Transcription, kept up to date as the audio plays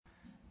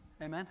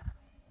Amen.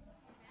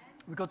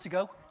 We good to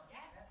go? I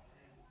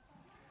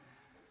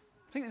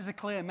think there was a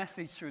clear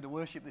message through the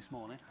worship this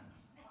morning.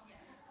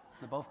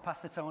 Both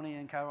Pastor Tony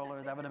and Carol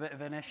are having a bit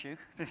of an issue.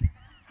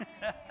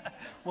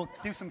 We'll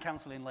do some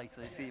counselling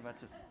later, see if I had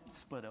to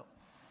split up.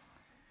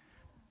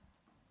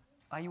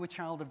 Are you a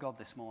child of God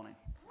this morning?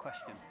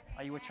 Question.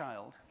 Are you a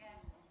child?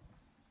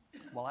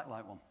 Well, act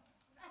like one.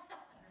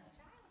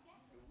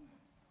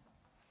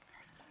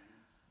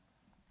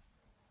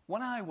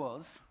 When I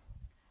was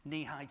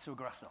knee-high to a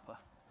grasshopper,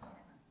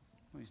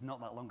 it was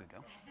not that long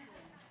ago,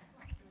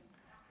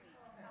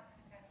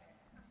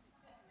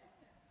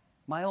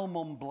 my old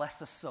mum,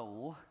 bless her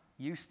soul,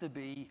 used to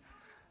be,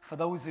 for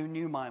those who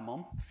knew my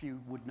mum, a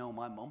few would know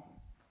my mum,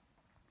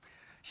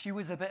 she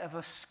was a bit of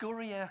a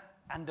scurrier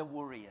and a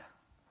worrier.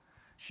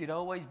 She'd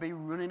always be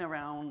running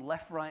around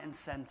left, right, and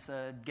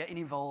centre, getting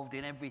involved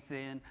in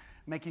everything,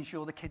 making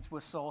sure the kids were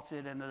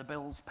sorted and the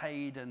bills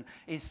paid and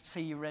is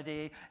tea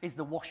ready, is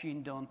the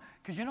washing done.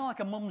 Because you know, like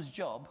a mum's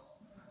job,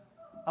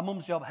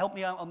 help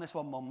me out on this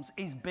one, mums,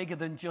 is bigger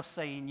than just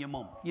saying your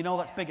mum. You know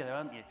that's bigger,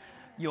 aren't you?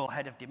 You're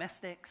head of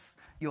domestics,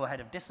 you're head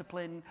of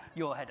discipline,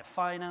 you're head of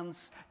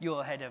finance,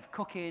 you're head of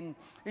cooking.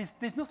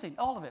 There's nothing,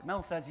 all of it,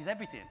 Mel says, is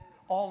everything,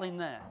 all in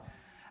there.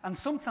 And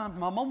sometimes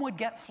my mum would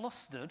get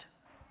flustered,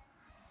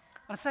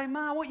 and I'd say,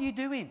 Ma, what are you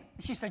doing?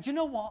 And she said, you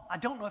know what, I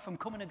don't know if I'm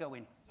coming or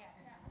going.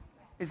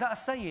 Is that a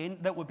saying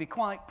that would be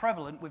quite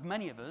prevalent with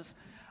many of us?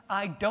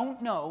 I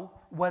don't know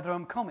whether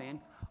I'm coming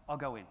or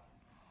going.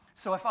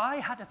 So if I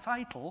had a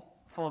title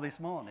for this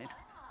morning,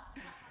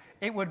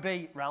 it would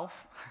be,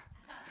 Ralph,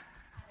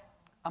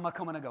 am I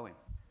coming or going?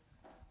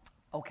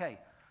 Okay.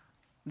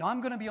 Now,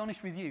 I'm going to be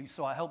honest with you,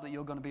 so I hope that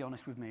you're going to be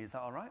honest with me. Is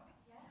that all right?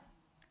 Yeah.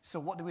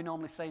 So what do we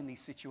normally say in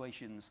these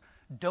situations?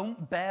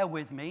 Don't bear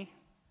with me.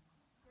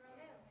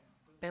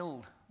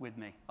 Build with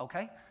me,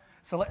 okay?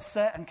 So let's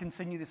set and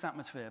continue this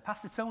atmosphere.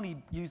 Pastor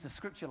Tony used a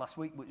scripture last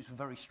week, which was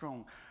very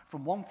strong,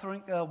 from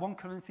 1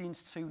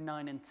 Corinthians 2,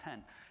 9 and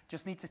 10.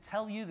 Just need to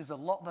tell you there's a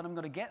lot that I'm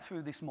going to get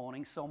through this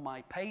morning, so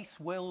my pace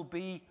will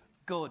be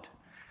good.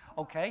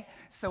 Okay,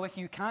 so if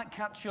you can't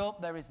catch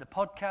up, there is the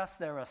podcast,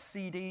 there are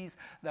CDs,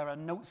 there are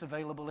notes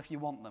available if you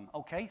want them.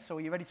 Okay, so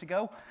are you ready to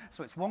go?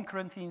 So it's 1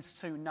 Corinthians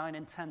 2, 9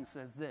 and 10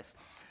 says this.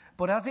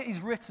 But as it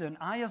is written,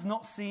 eye has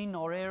not seen,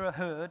 nor ear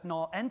heard,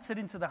 nor entered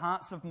into the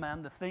hearts of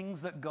man the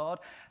things that God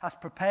has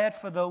prepared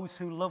for those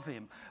who love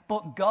him.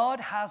 But God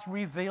has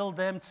revealed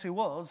them to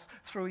us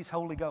through his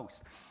Holy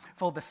Ghost.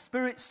 For the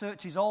Spirit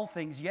searches all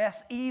things,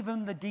 yes,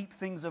 even the deep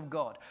things of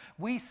God.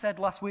 We said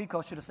last week,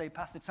 or should I say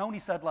Pastor Tony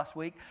said last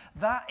week,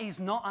 that is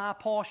not our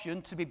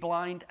portion to be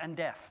blind and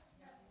deaf.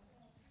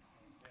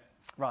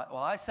 Right,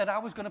 well, I said I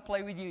was going to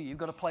play with you. You've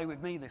got to play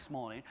with me this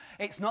morning.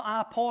 It's not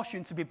our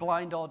portion to be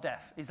blind or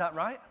deaf. Is that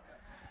right?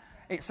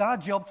 It's our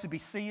job to be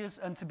seers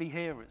and to be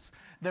hearers.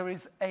 There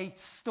is a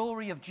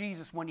story of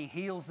Jesus when he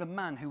heals the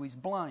man who is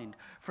blind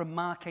from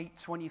Mark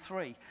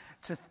 8:23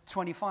 to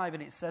 25,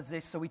 and it says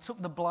this, so he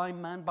took the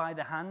blind man by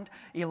the hand,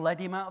 he led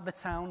him out of the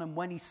town, and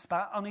when he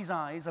spat on his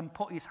eyes and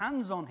put his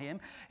hands on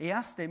him, he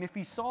asked him if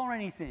he saw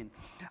anything.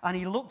 And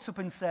he looked up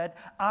and said,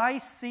 I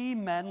see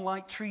men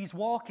like trees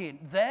walking.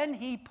 Then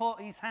he put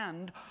his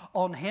hand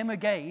on him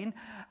again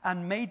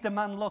and made the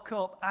man look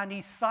up, and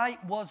his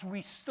sight was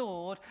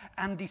restored,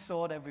 and he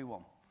saw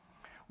everyone.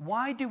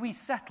 Why do we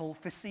settle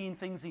for seeing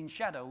things in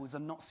shadows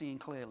and not seeing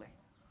clearly?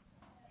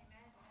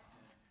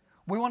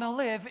 We want to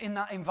live in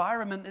that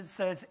environment that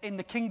says, in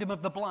the kingdom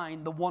of the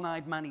blind, the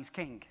one-eyed man is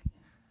king.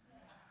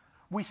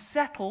 We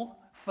settle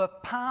for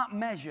part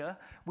measure.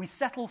 We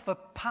settle for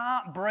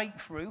part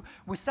breakthrough.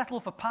 We settle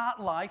for part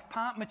life,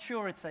 part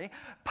maturity,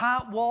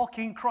 part walk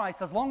in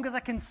Christ. As long as I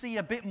can see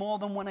a bit more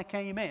than when I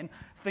came in,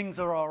 things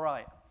are all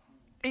right.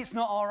 It's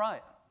not all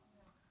right.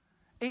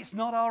 It's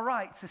not all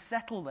right to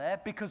settle there,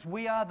 because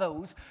we are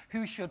those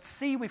who should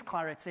see with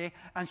clarity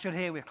and should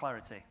hear with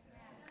clarity.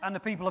 And the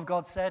people of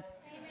God said,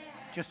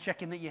 just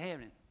checking that you're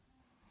hearing.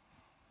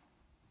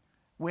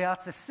 We are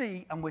to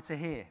see and we're to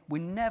hear. We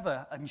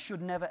never and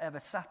should never ever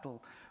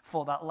settle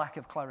for that lack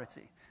of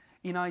clarity.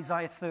 In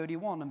Isaiah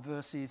 31 and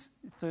verses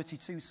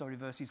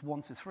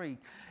 1 to 3,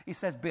 it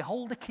says,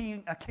 behold, a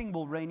king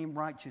will reign in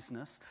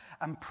righteousness,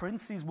 and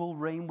princes will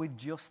reign with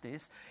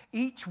justice.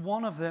 Each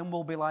one of them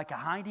will be like a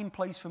hiding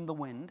place from the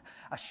wind,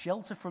 a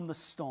shelter from the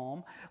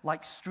storm,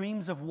 like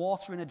streams of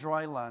water in a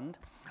dry land,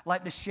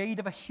 like the shade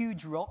of a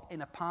huge rock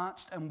in a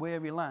parched and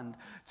weary land,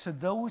 to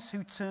those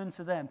who turn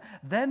to them.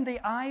 Then the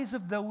eyes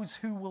of those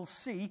who will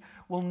see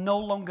will no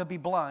longer be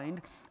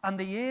blind, and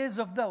the ears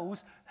of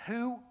those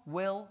who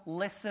will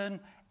listen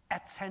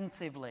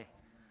attentively.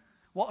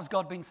 What has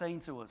God been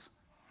saying to us?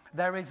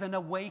 There is an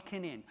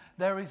awakening.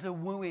 There is a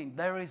wooing.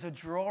 There is a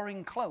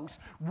drawing close.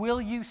 Will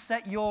you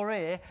set your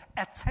ear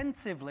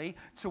attentively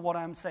to what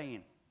I'm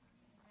saying?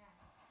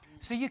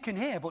 So you can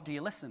hear, but do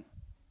you listen?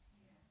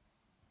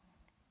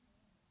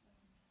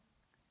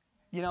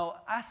 You know,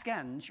 ask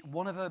Ange,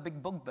 one of her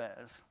big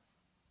bugbears.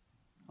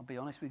 I'll be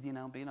honest with you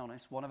now, being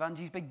honest. One of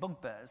Angie's big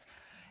bugbears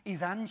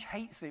is Ange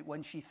hates it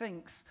when she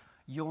thinks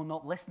you're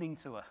not listening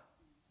to her.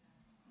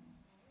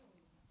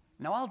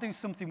 Now, I'll do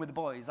something with the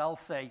boys. I'll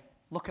say,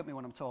 look at me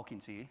when I'm talking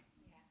to you.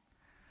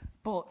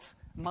 But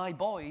my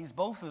boys,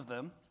 both of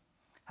them,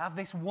 have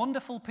this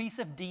wonderful piece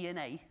of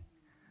DNA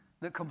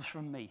that comes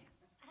from me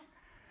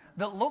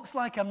that looks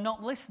like I'm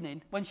not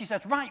listening when she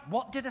says, right,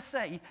 what did I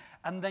say?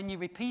 And then you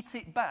repeat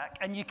it back,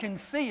 and you can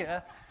see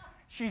her.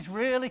 She's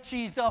really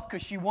cheesed off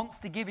because she wants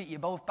to give it you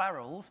both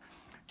barrels.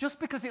 Just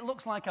because it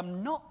looks like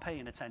I'm not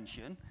paying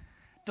attention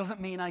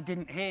doesn't mean I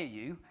didn't hear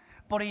you.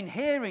 But in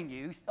hearing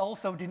you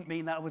also didn't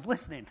mean that I was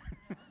listening.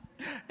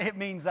 It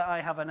means that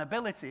I have an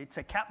ability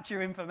to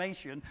capture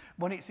information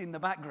when it's in the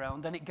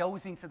background and it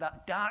goes into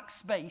that dark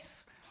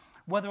space,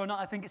 whether or not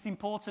I think it's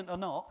important or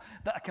not,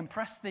 that I can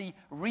press the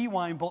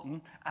rewind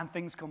button and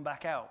things come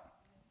back out.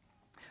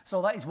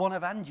 So that is one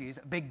of Angie's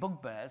big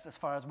bugbears as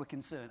far as we're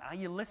concerned. Are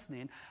you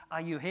listening?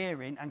 Are you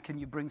hearing? And can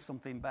you bring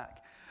something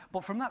back?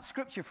 But from that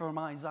scripture from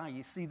Isaiah,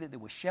 you see that there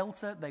was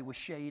shelter, there was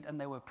shade, and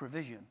there were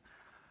provision.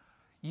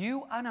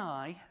 You and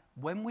I,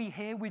 when we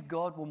hear with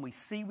God, when we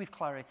see with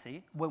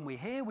clarity, when we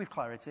hear with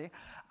clarity,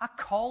 are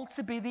called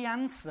to be the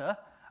answer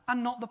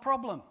and not the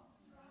problem.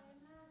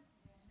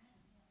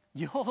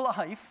 Your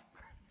life,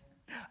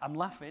 I'm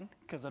laughing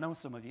because I know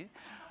some of you,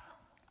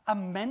 are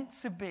meant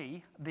to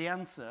be the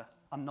answer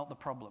and not the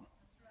problem.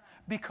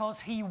 Because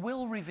he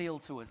will reveal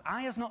to us.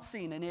 Eye has not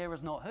seen and ear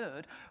has not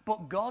heard,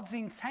 but God's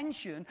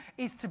intention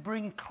is to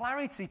bring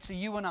clarity to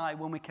you and I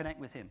when we connect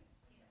with him.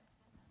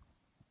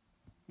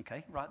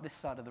 Okay, right, this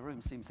side of the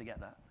room seems to get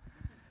that.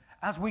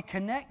 As we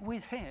connect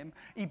with him,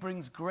 he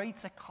brings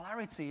greater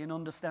clarity and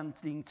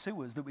understanding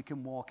to us that we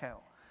can walk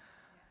out.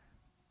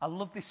 I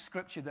love this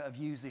scripture that I've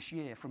used this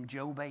year from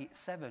Job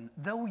 8:7.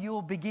 Though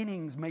your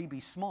beginnings may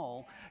be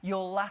small,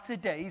 your latter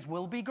days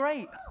will be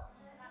great.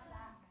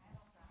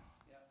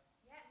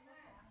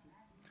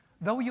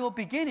 Though your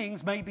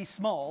beginnings may be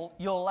small,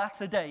 your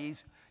latter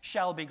days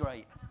shall be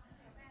great.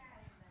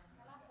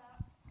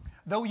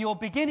 Though your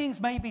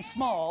beginnings may be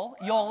small,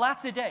 your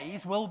latter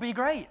days will be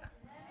great.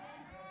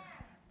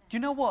 Do you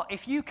know what?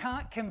 If you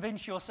can't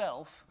convince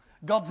yourself,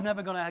 God's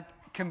never going to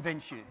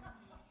convince you.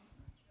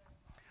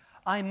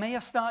 I may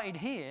have started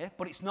here,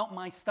 but it's not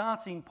my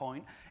starting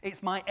point.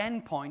 It's my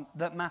end point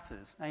that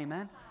matters.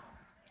 Amen?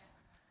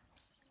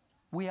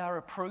 We are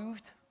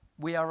approved.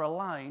 We are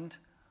aligned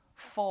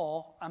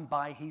for and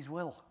by his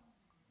will.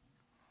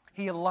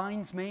 He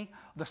aligns me.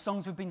 The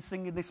songs we've been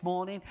singing this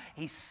morning,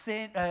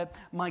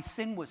 my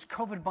sin was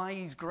covered by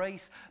his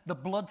grace. The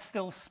blood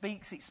still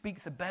speaks. It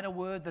speaks a better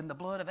word than the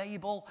blood of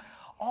Abel.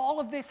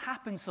 All of this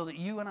happens so that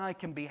you and I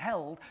can be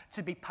held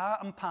to be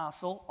part and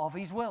parcel of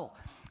his will.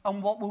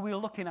 And what were we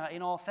looking at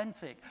in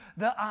Authentic?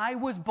 That I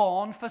was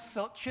born for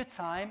such a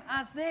time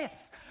as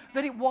this.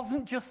 That it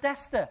wasn't just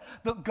Esther.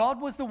 That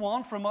God was the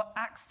one, from what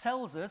Acts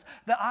tells us,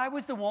 that I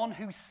was the one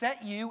who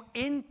set you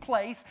in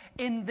place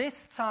in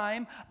this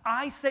time.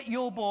 I set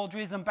your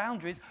boundaries and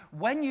boundaries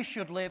when you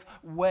should live,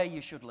 where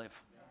you should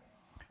live.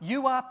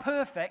 You are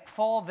perfect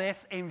for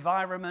this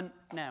environment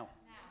now.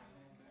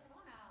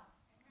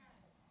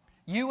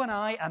 You and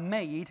I are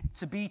made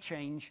to be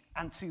changed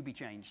and to be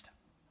changed.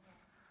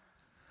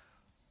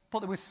 But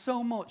there was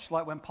so much,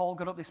 like when Paul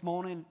got up this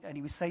morning and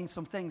he was saying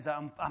some things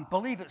that I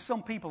believe that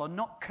some people are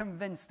not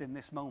convinced in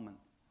this moment.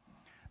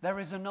 There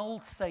is an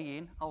old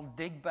saying, I'll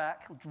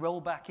roll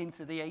back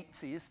into the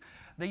 80s.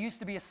 There used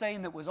to be a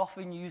saying that was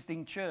often used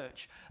in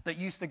church that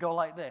used to go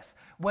like this.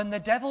 When the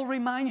devil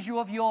reminds you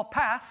of your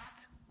past,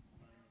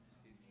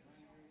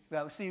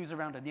 well, we see who's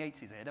around in the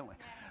 80s here, don't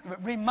we?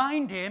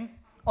 Remind him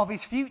of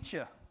his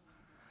future.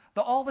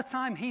 That all the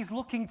time he's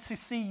looking to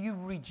see you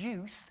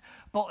reduced,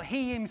 but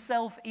he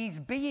himself is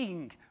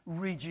being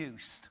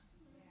reduced.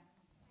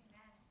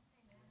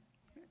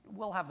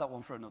 We'll have that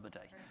one for another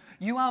day.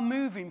 You are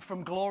moving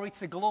from glory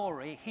to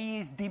glory. He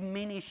is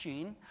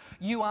diminishing.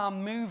 You are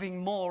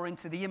moving more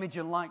into the image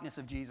and likeness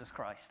of Jesus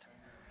Christ.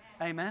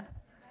 Amen?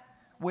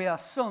 We are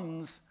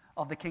sons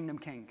of the Kingdom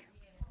King.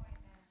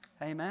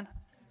 Amen?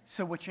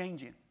 So we're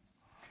changing.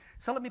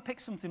 So let me pick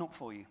something up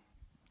for you.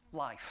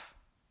 Life.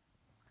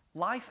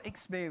 Life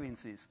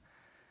experiences.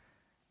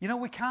 You know,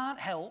 we can't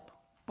help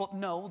but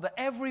know that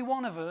every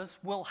one of us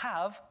will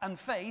have and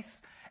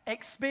face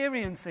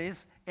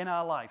experiences in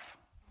our life.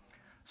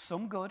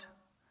 Some good,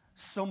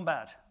 some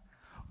bad.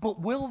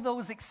 But will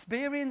those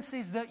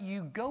experiences that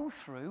you go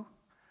through,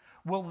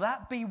 will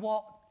that be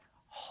what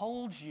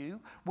holds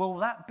you? Will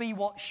that be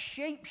what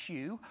shapes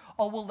you?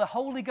 Or will the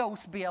Holy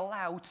Ghost be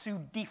allowed to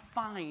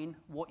define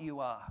what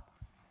you are?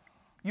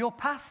 Your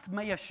past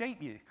may have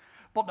shaped you,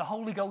 but the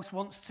Holy Ghost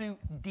wants to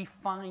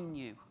define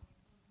you.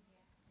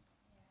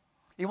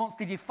 He wants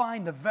to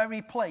define the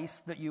very place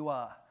that you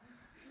are.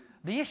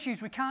 The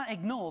issues, we can't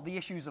ignore the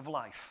issues of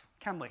life,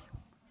 can we?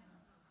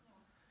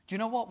 Do you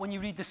know what? When you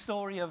read the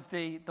story of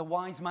the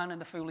wise man and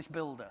the foolish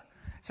builder,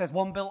 it says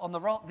one built on the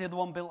rock, the other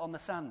one built on the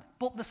sand.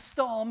 But the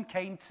storm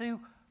came to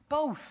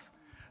both.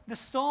 The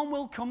storm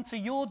will come to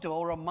your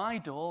door or my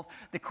door.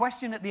 The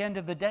question at the end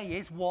of the day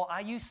is, what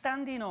are you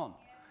standing on?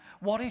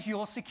 What is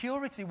your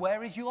security?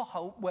 Where is your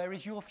hope? Where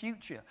is your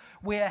future?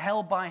 We are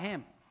held by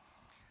him.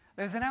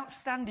 There's an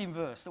outstanding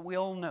verse that we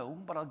all know,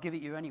 but I'll give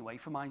it you anyway,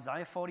 from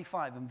Isaiah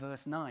 45 and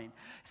verse 9. It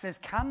says,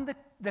 can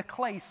the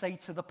clay say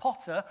to the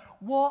potter,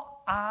 what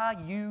are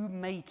you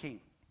making?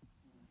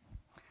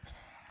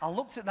 I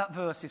looked at that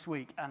verse this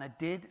week and I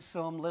did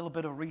some little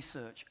bit of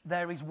research.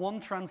 There is one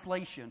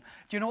translation.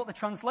 Do you know what the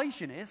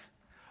translation is?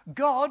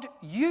 God,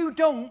 you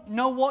don't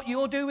know what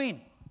you're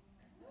doing.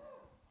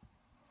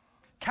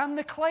 Can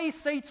the clay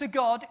say to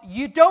God,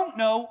 you don't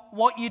know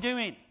what you're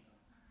doing?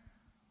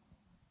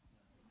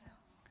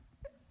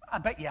 I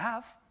bet you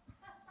have.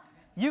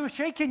 You were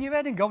shaking your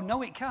head and go,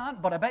 no, it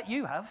can't, but I bet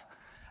you have.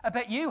 I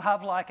bet you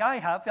have like I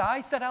have. I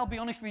said I'll be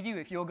honest with you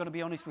if you're going to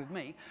be honest with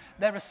me.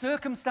 There are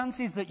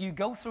circumstances that you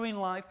go through in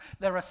life.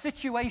 There are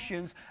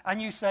situations and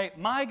you say,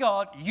 my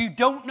God, you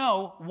don't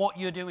know what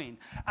you're doing.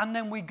 And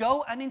then we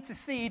go and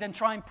intercede and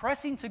try and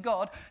press into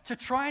God to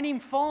try and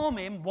inform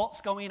him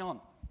what's going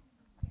on.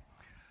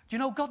 Do you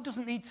know, God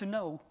doesn't need to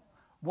know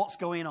what's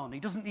going on. He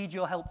doesn't need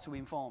your help to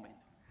inform him.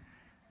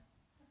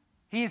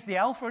 He is the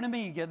Alpha and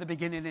Omega, the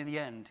beginning and the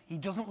end. He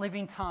doesn't live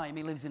in time,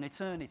 he lives in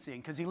eternity.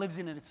 And because he lives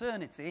in an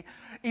eternity,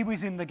 he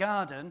was in the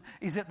garden,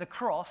 he's at the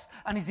cross,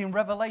 and he's in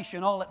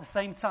Revelation all at the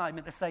same time,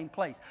 at the same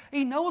place.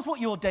 He knows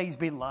what your day's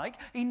been like.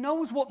 He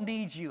knows what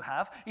needs you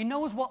have. He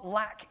knows what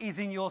lack is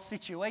in your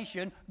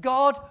situation.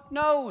 God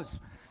knows.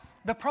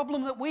 The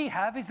problem that we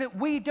have is that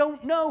we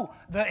don't know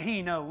that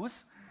he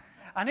knows.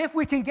 And if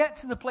we can get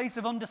to the place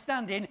of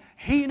understanding,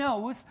 he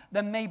knows,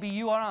 then maybe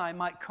you or I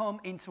might come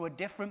into a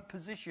different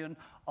position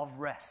of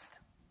rest.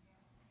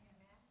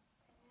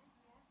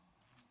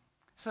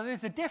 So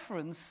there's a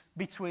difference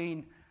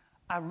between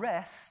a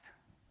rest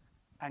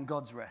and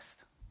God's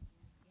rest.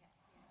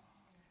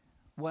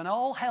 When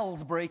all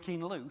hell's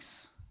breaking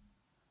loose,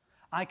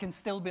 I can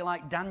still be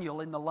like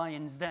Daniel in the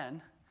lion's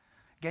den,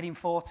 getting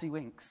 40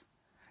 winks.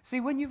 See,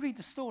 when you read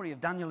the story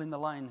of Daniel in the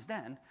lion's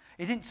den,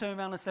 he didn't turn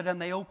around and said,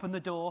 and they opened the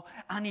door,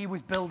 and he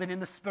was building in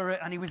the spirit,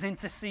 and he was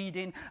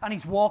interceding, and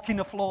he's walking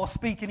the floor,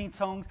 speaking in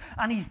tongues,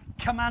 and he's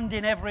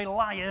commanding every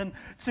lion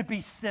to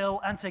be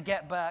still and to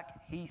get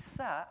back. He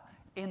sat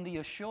in the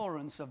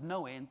assurance of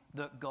knowing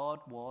that God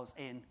was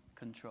in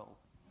control.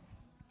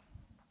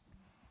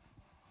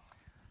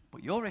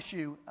 But your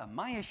issue and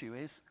my issue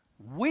is,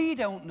 we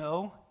don't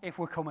know if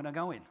we're coming or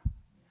going.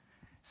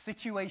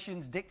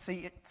 Situations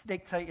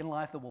dictate in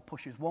life that will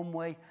push us one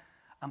way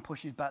and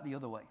push us back the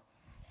other way.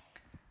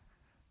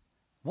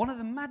 One of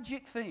the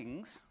magic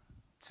things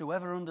to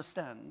ever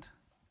understand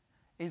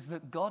is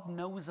that God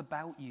knows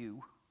about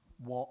you,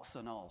 warts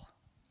and all.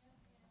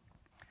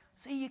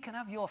 See, you can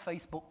have your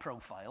Facebook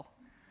profile.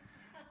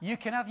 You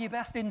can have your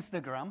best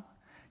Instagram.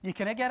 You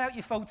can get out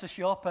your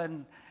Photoshop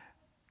and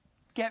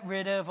get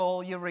rid of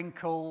all your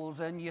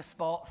wrinkles and your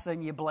spots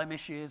and your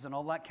blemishes and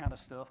all that kind of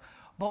stuff.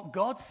 But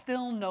God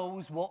still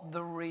knows what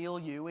the real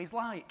you is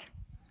like.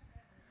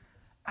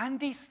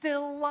 And he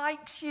still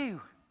likes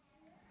you.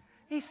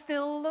 He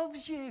still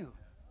loves you.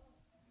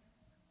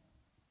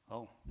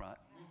 Oh, right.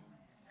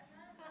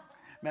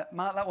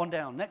 Mark that one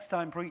down. Next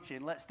time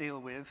preaching, let's deal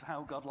with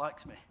how God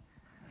likes me.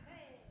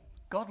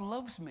 God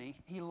loves me.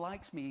 He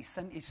likes me. He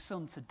sent his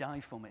son to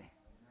die for me.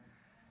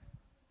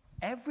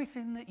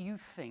 Everything that you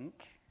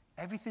think,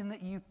 everything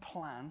that you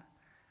plan,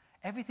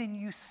 everything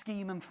you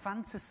scheme and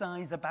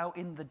fantasize about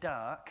in the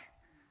dark,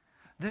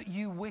 that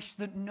you wish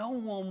that no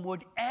one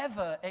would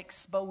ever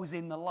expose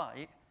in the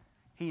light,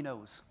 he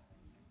knows.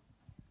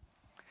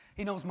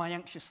 He knows my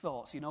anxious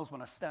thoughts. He knows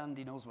when I stand.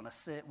 He knows when I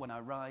sit, when I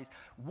rise.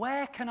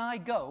 Where can I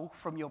go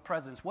from your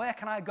presence? Where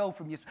can I go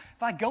from you?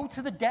 If I go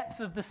to the depth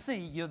of the sea,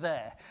 you're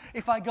there.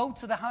 If I go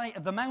to the height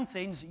of the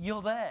mountains,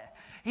 you're there.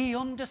 He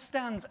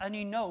understands and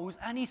he knows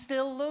and he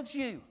still loves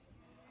you.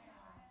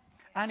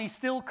 And he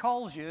still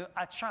calls you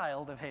a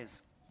child of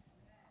his.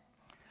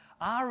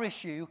 Our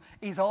issue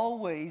is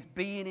always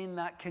being in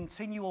that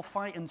continual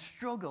fight and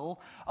struggle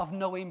of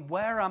knowing,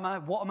 where am I?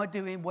 What am I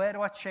doing? Where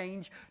do I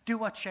change?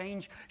 Do I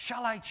change?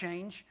 Shall I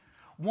change?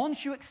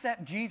 Once you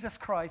accept Jesus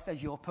Christ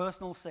as your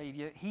personal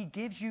Savior, he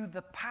gives you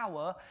the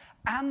power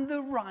and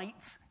the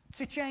right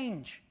to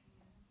change.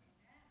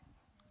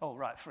 Oh,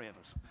 right, 3 of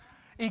us.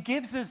 He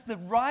gives us the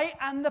right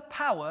and the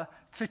power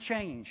to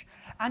change.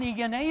 And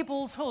he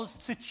enables us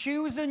to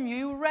choose a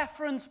new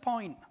reference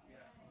point.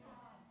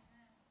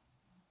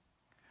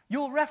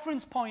 Your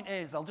reference point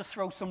is, I'll just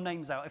throw some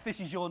names out. If this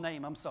is your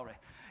name, I'm sorry.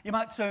 You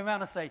might turn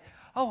around and say,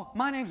 oh,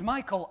 my name's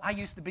Michael. I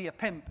used to be a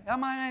pimp.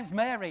 My name's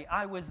Mary.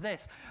 I was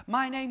this.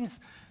 My name's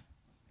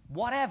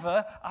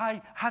whatever.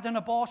 I had an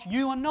abortion.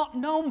 You are not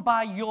known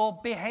by your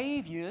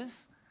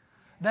behaviors.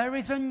 There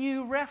is a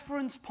new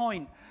reference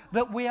point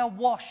that we are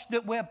washed,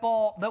 that we're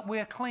bought, that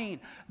we're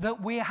clean,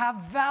 that we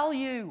have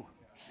value.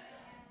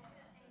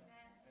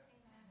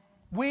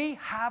 We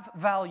have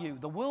value.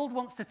 The world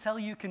wants to tell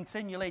you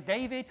continually,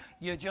 David,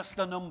 you're just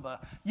a number.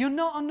 You're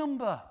not a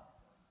number.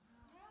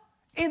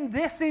 In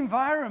this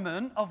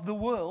environment of the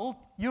world,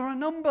 you're a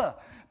number.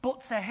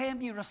 But to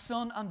him, you're a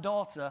son and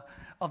daughter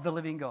of the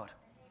living God.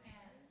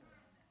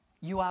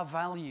 You are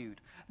valued.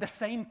 The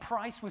same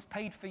price was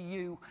paid for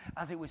you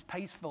as it was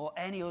paid for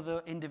any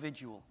other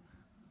individual.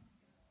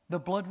 The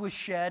blood was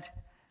shed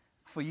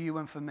for you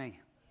and for me.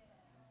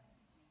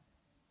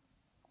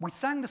 We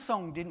sang the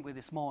song, didn't we,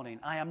 this morning?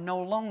 I am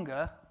no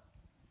longer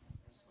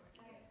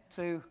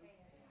to...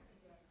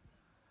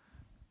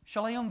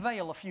 Shall I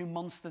unveil a few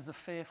monsters of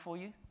fear for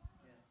you?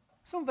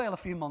 Let's unveil a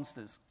few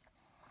monsters.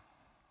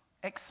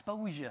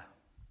 Exposure.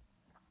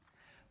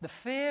 The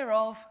fear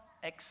of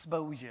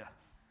exposure.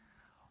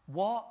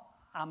 What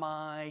am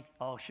I,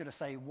 or should I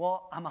say,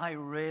 what am I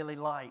really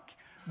like?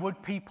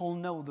 Would people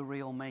know the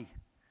real me?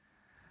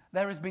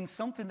 There has been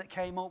something that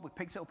came up, we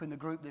picked it up in the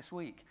group this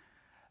week.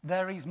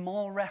 There is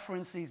more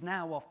references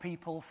now of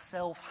people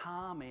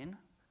self-harming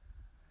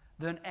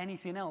than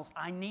anything else.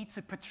 I need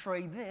to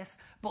portray this,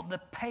 but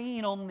the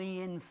pain on the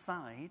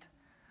inside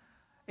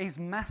is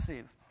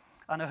massive.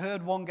 And I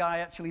heard one guy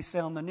actually say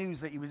on the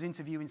news that he was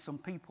interviewing some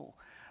people.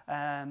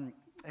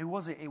 Who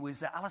was it? It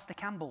was Alistair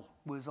Campbell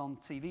was on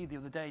TV the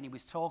other day, and he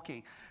was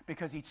talking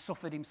because he'd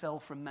suffered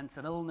himself from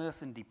mental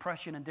illness and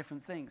depression and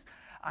different things.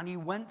 And he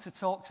went to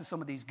talk to some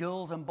of these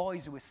girls and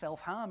boys who were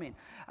self-harming.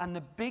 And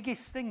the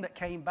biggest thing that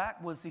came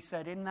back was, he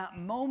said, in that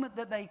moment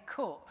that they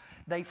cut,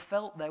 they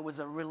felt there was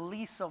a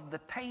release of the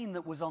pain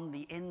that was on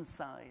the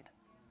inside.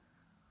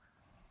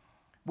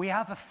 We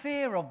have a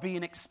fear of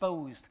being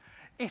exposed.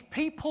 If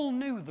people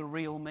knew the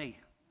real me,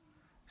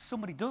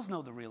 somebody does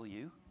know the real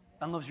you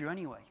and loves you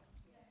anyway.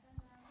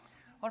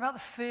 What about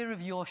the fear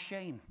of your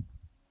shame?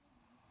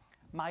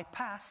 My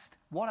past,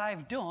 what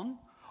I've done,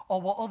 or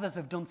what others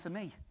have done to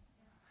me?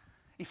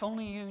 If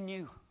only you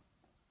knew.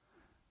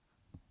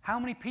 How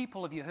many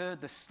people have you heard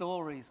the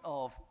stories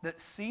of that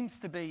seems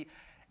to be,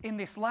 in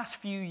this last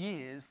few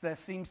years, there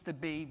seems to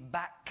be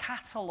back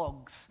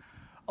catalogues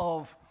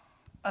of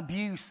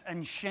abuse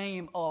and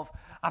shame of,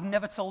 I've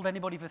never told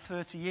anybody for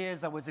 30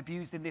 years I was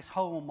abused in this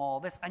home or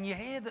this, and you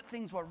hear that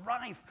things were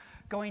rife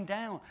going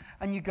down,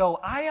 and you go,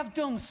 I have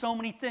done so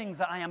many things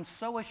that I am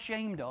so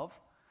ashamed of,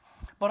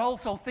 but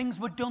also things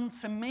were done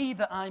to me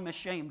that I'm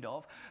ashamed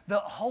of,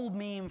 that hold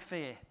me in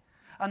fear.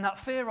 And that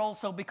fear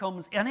also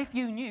becomes, and if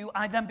you knew,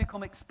 I then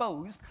become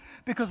exposed,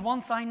 because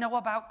once I know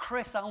about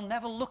Chris, I'll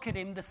never look at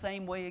him the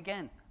same way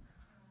again.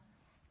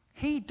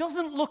 He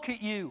doesn't look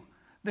at you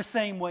the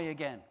same way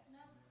again.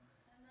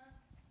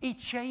 He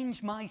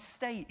changed my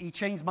state. He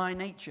changed my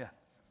nature.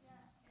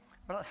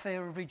 But that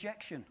fear of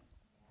rejection.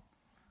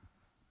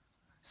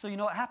 So you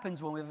know what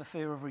happens when we have a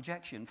fear of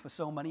rejection for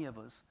so many of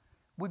us?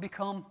 We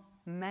become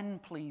men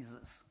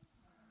pleasers.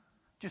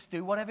 Just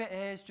do whatever it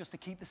is, just to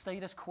keep the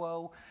status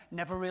quo.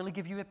 Never really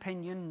give your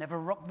opinion. Never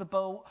rock the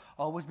boat.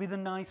 Always be the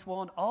nice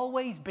one.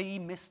 Always be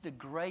Mr.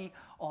 Grey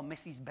or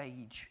Mrs.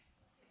 Beige.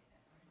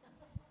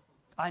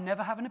 I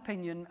never have an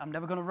opinion. I'm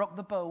never going to rock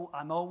the boat.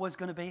 I'm always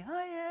going to be,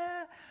 oh yeah.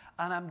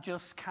 And I'm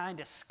just kind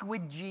of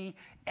squidgy,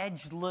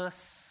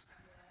 edgeless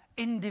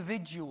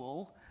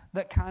individual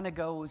that kind of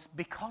goes,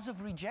 because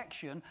of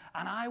rejection,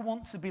 and I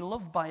want to be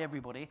loved by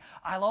everybody,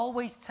 I'll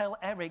always tell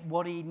Eric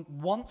what he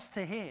wants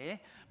to hear,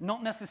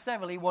 not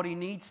necessarily what he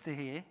needs to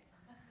hear.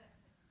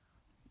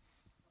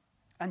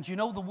 And you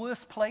know the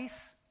worst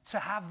place to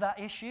have that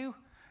issue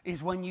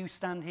is when you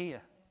stand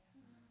here.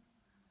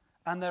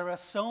 And there are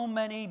so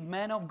many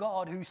men of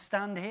God who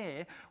stand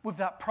here with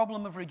that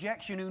problem of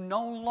rejection, who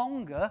no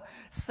longer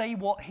say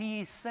what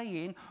he is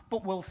saying,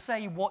 but will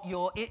say what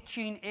your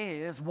itching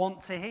ears want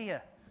to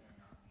hear.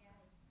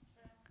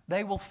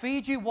 They will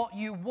feed you what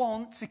you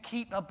want to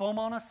keep a bum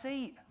on a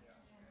seat.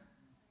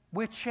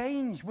 We're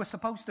changed. We're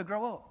supposed to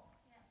grow up.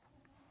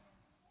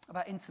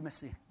 About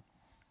intimacy.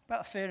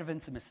 About a fear of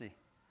intimacy.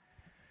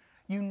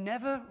 You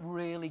never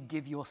really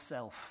give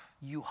yourself.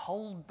 You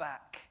hold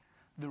back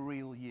the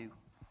real you.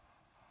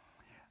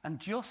 And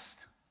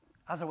just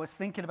as I was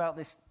thinking about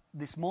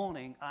this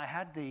morning, I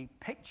had the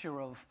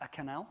picture of a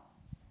canal.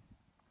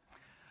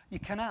 Your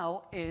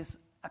canal is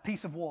a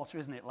piece of water,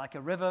 isn't it? Like a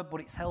river, but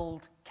it's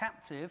held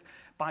captive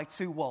by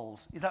two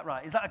walls. Is that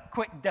right? Is that a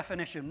quick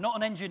definition? Not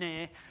an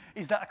engineer.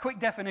 Is that a quick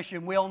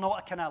definition? We all know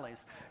what a canal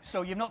is.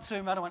 So you've not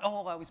turned around and went,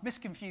 oh, I was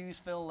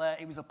misconfused, Phil.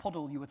 It was a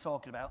puddle you were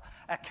talking about.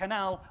 A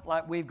canal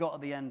like we've got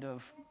at the end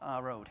of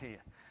our road here.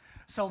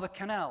 So the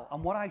canal,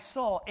 and what I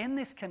saw in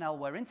this canal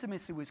where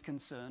intimacy was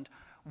concerned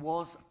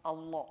was a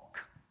lock.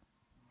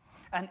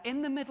 And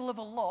in the middle of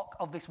a lock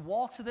of this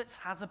water that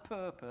has a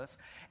purpose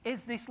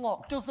is this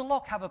lock. Does the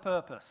lock have a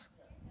purpose?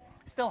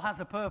 Still has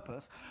a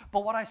purpose.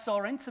 But what I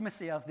saw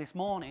intimacy as this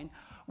morning,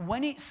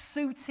 when it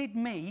suited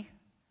me,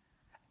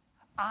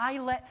 I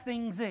let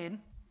things in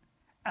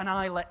and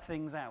I let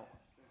things out.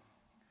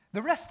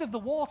 The rest of the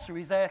water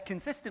is there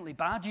consistently.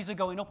 Barges are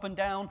going up and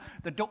down.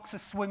 The ducks are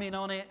swimming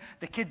on it.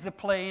 The kids are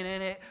playing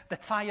in it. The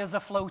tires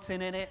are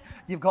floating in it.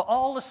 You've got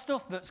all the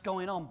stuff that's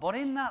going on. But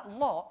in that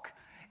lock,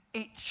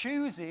 it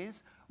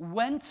chooses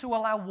when to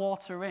allow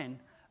water in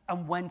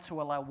and when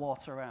to allow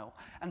water out.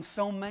 And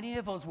so many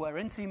of us, where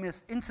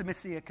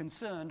intimacy are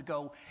concerned,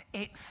 go,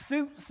 it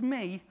suits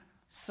me,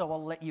 so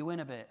I'll let you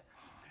in a bit.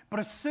 But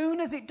as soon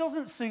as it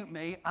doesn't suit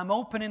me, I'm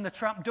opening the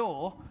trap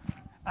door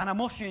and I'm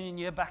ushering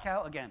you back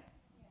out again.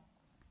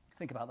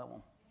 Think about that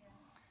one.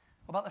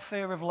 What about the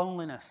fear of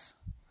loneliness?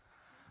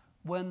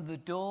 When the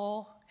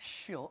door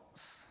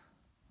shuts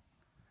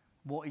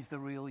what is the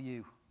real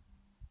you.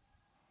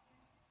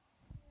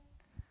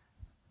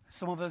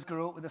 Some of us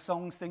grew up with the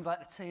songs, things like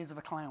The Tears of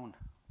a Clown.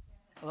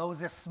 Although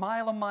there's a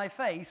smile on my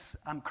face,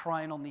 I'm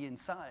crying on the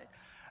inside.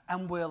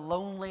 And we're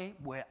lonely,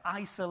 we're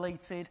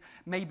isolated.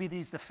 Maybe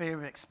there's the fear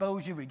of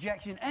exposure,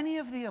 rejection, any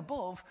of the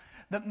above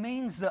that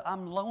means that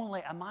I'm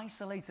lonely, I'm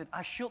isolated.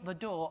 I shut the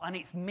door and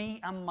it's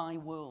me and my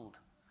world.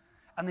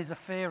 And there's a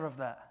fear of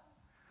that.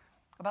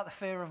 About the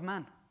fear of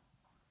man.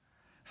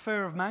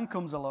 Fear of man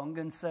comes along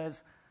and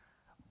says,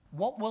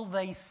 what will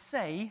they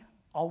say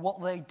or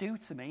what they do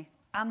to me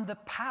and the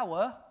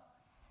power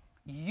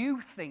you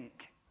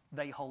think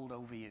they hold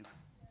over you.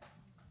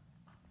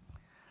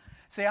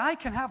 See, I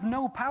can have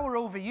no power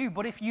over you,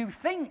 but if you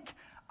think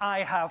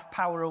I have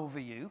power over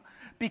you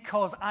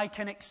because I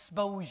can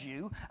expose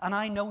you and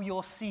I know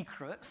your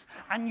secrets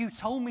and you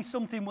told me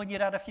something when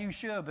you'd had a few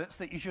sherbets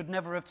that you should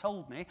never have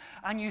told me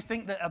and you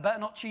think that I better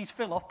not cheese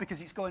Phil off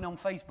because it's going on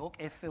Facebook,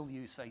 if Phil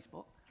used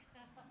Facebook.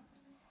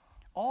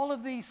 All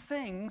of these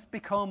things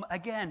become,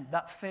 again,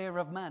 that fear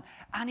of man.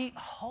 And it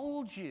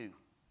holds you.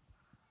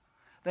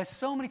 There's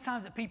so many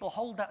times that people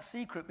hold that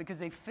secret because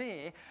they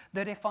fear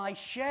that if I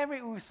share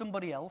it with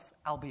somebody else,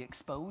 I'll be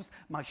exposed,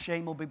 my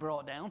shame will be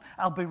brought down,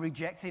 I'll be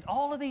rejected.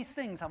 All of these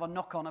things have a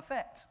knock-on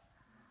effect.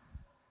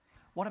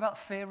 What about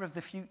fear of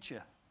the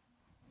future?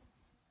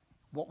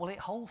 What will it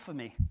hold for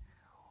me?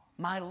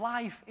 My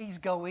life is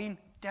going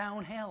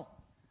downhill.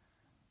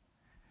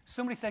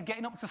 Somebody said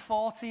getting up to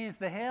 40 is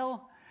the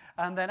hill,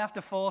 and then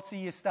after 40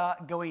 you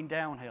start going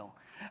downhill.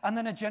 And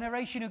then a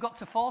generation who got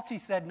to 40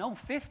 said, no,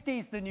 50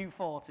 is the new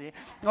 40.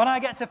 When I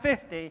get to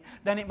 50,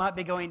 then it might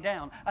be going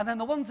down. And then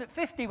the ones at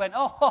 50 went,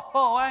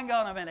 hang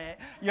on a minute.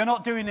 You're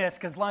not doing this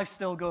because life's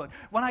still good.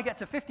 When I get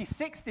to 50,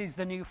 60 is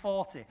the new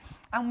 40.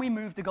 And we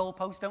move the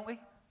goalpost, don't we?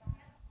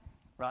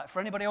 Right, for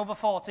anybody over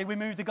 40, we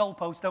move the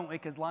goalpost, don't we?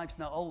 Because life's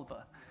not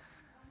over.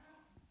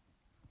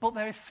 But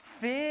there is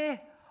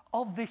fear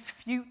of this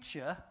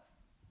future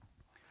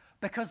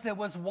because there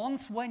was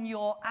once when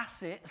your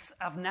assets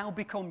have now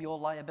become your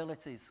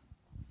liabilities.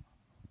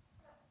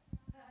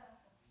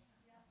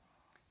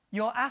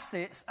 Your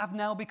assets have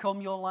now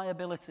become your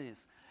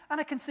liabilities. And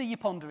I can see you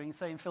pondering,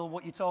 saying, Phil,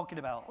 what you're talking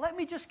about. Let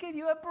me just give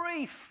you a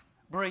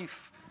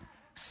brief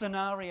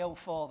scenario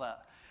for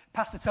that.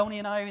 Pastor Tony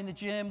and I are in the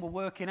gym, we're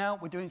working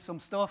out, we're doing some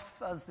stuff,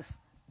 as the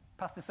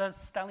pastor says,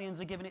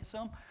 stallions are giving it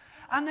some.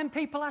 And then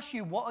people ask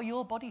you, what are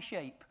your body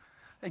shape?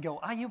 They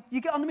go,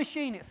 you get on the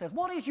machine, it says,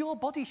 what is your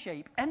body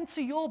shape? Enter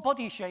your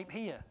body shape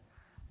here.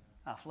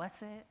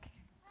 Athletic.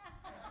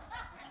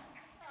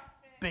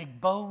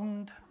 Big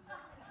boned.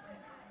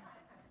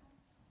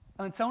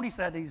 And then Tony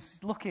said he's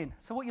looking.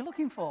 So what are you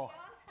looking for?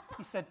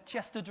 He said,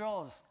 chest of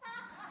drawers.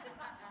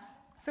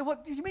 So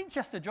what do you mean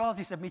chest of drawers?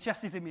 He said, my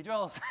chest is in my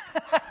drawers.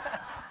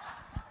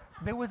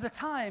 There was a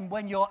time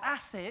when your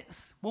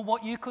assets were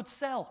what you could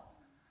sell.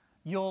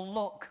 Your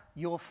look,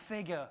 your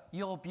figure,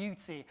 your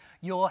beauty,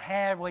 your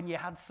hair when you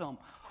had some.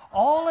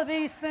 All of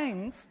these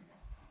things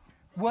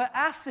were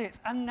assets,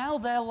 and now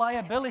they're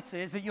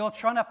liabilities that you're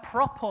trying to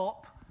prop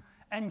up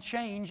and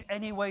change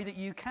any way that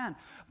you can.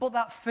 But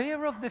that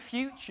fear of the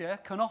future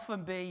can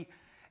often be,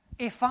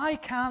 if I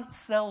can't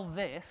sell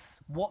this,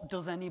 what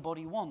does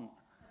anybody want?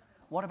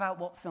 What about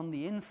what's on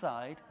the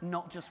inside,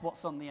 not just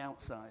what's on the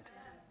outside?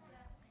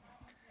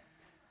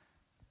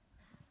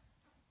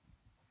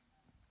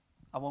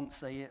 I won't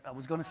say it. I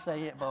was going to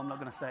say it, but I'm not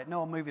going to say it.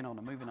 No, I'm moving on.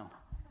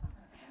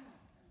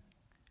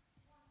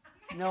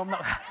 No, I'm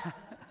not.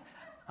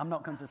 I'm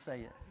not going to say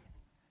it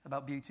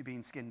about beauty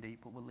being skin deep,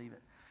 but we'll leave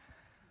it.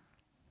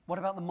 What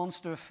about the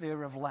monster of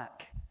fear of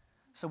lack?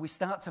 So we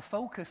start to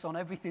focus on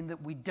everything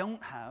that we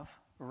don't have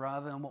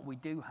rather than what we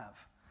do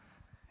have.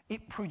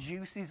 It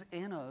produces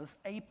in us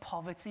a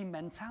poverty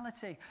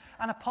mentality.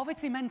 And a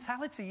poverty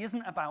mentality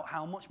isn't about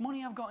how much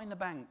money I've got in the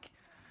bank.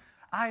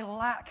 I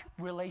lack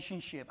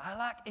relationship, I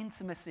lack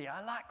intimacy,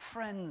 I lack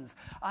friends,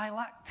 I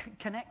lack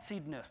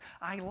connectedness,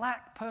 I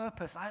lack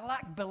purpose, I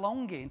lack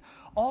belonging,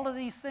 all of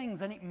these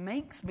things, and it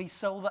makes me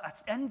so that I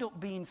end up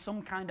being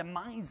some kind of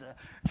miser,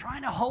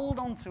 trying to hold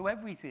on to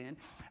everything,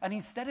 and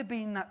instead of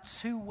being that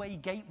two-way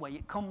gateway,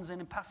 it comes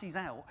in and passes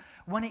out.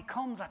 When it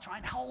comes, I try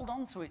and hold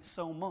on to it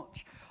so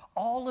much.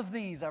 All of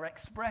these are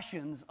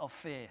expressions of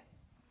fear.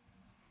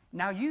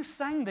 Now, you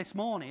sang this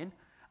morning,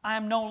 I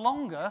am no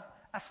longer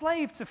a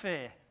slave to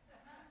fear.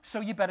 So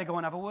you better go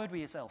and have a word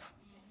with yourself.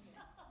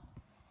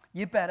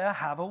 You better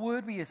have a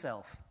word with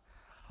yourself.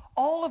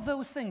 All of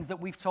those things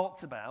that we've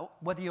talked about,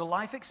 whether your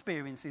life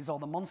experiences or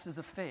the monsters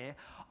of fear,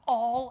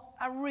 all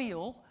are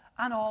real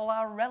and all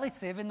are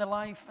relative in the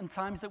life and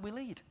times that we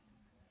lead.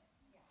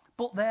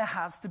 But there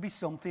has to be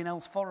something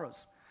else for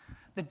us.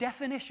 The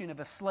definition of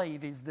a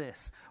slave is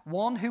this: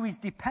 one who is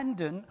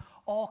dependent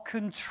or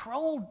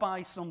controlled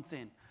by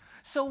something.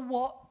 So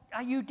what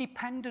are you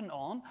dependent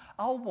on,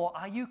 or what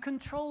are you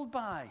controlled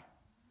by?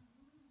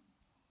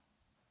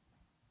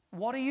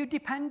 What are you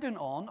dependent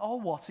on,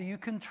 or what are you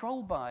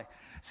controlled by?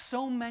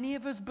 So many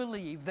of us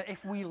believe that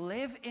if we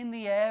live in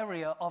the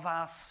area of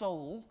our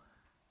soul,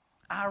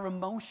 our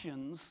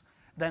emotions,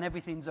 then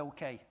everything's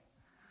okay.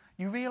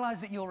 You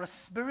realize that you're a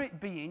spirit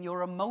being,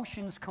 your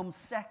emotions come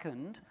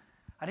second.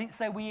 I didn't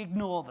say we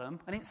ignore them.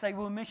 I didn't say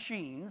we're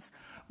machines.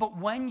 But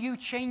when you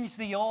change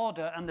the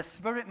order and the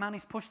spirit man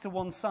is pushed to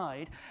one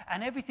side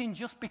and everything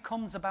just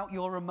becomes about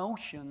your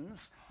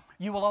emotions,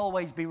 you will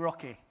always be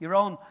rocky. You're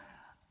on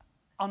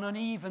an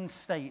uneven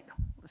state,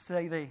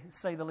 say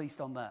the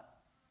least on that.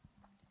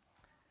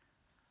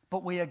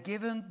 But we are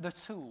given the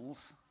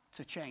tools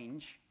to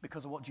change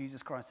because of what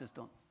Jesus Christ has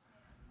done.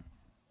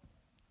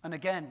 And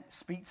again,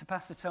 speak to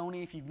Pastor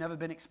Tony if you've never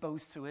been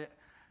exposed to it.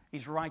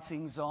 His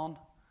writings on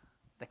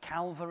the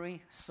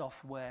Calvary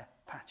software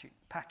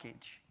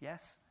package,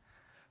 yes?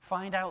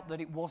 Find out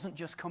that it wasn't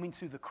just coming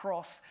to the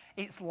cross,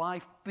 it's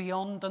life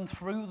beyond and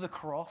through the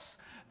cross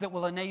that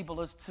will enable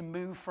us to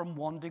move from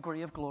one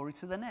degree of glory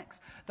to the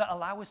next, that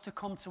allow us to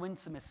come to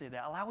intimacy,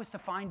 that allow us to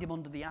find him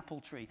under the apple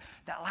tree,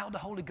 that allow the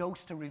Holy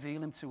Ghost to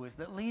reveal him to us,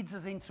 that leads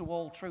us into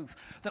all truth,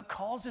 that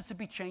causes us to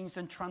be changed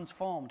and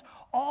transformed.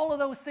 All of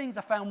those things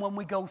are found when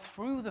we go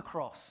through the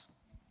cross.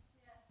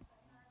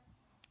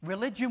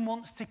 Religion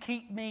wants to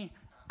keep me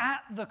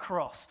at the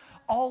cross,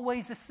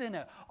 always a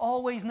sinner,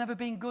 always never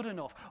being good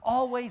enough,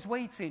 always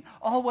waiting,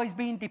 always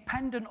being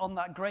dependent on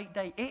that great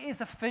day. It is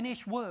a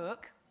finished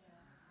work.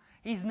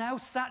 He's now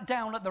sat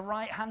down at the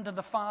right hand of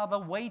the Father,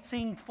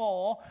 waiting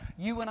for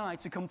you and I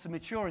to come to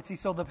maturity.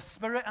 So the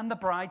Spirit and the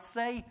bride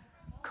say,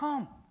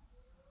 come.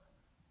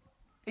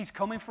 He's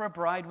coming for a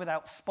bride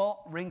without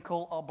spot,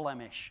 wrinkle, or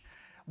blemish.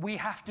 We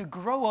have to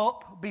grow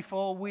up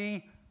before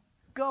we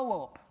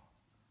go up.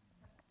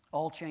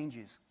 All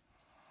changes.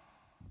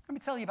 Let me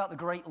tell you about the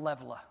great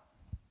leveler.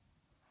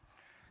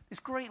 This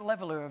great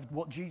leveler of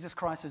what Jesus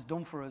Christ has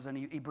done for us and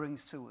he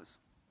brings to us.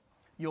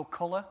 Your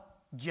color,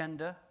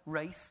 gender,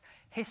 race,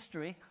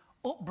 history,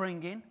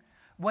 upbringing,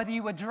 whether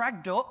you were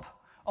dragged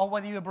up or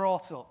whether you were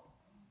brought up.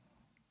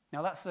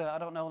 Now that's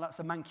that's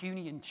a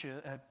Mancunian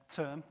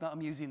term that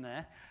I'm using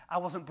there. I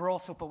wasn't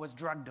brought up, I was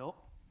dragged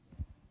up.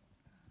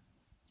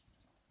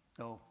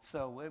 Oh,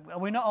 so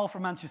we're not all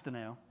from Manchester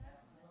now.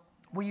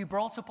 Were you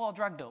brought up or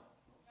dragged up?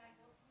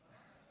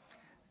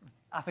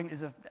 I think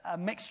there's a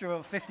mixture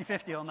of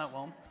 50-50 on that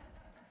one.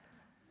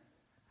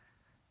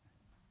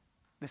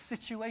 The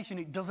situation,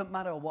 it doesn't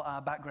matter what our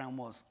background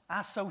was.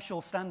 Our social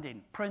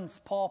standing,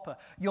 prince, pauper,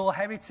 your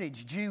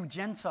heritage, Jew,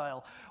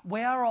 Gentile,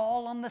 we are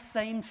all on the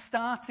same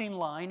starting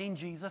line in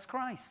Jesus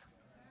Christ.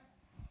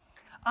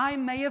 I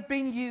may have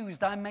been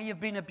used, I may have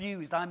been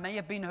abused, I may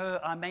have been hurt,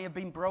 I may have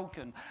been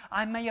broken.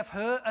 I may have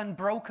hurt and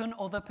broken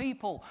other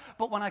people.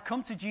 But when I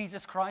come to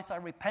Jesus Christ, I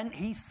repent,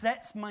 he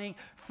sets my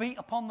feet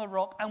upon the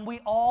rock, and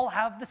we all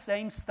have the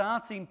same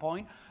starting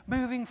point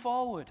moving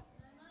forward.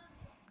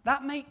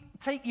 That may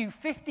take you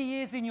 50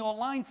 years in your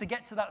line to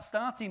get to that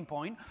starting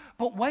point,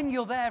 but when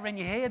you're there and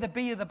you hear the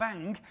bee of the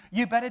bang,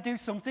 you better do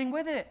something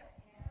with it.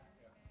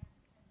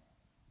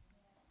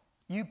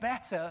 You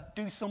better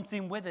do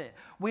something with it.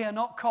 We are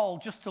not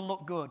called just to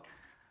look good.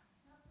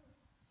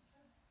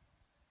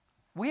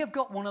 We have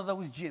got one of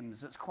those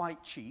gyms that's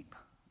quite cheap,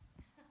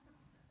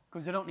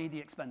 because we don't need the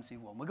expensive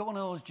one. We've got one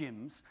of those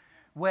gyms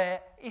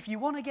where if you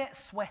want to get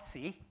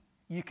sweaty,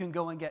 you can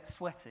go and get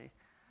sweaty.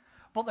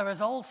 But there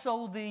is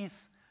also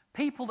these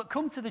people that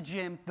come to the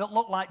gym that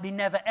look like they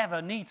never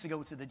ever need to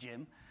go to the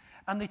gym,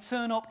 and they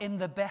turn up in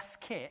the best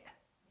kit.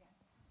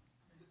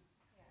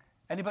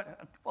 Anybody?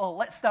 Well,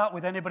 let's start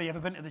with anybody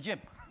ever been to the gym?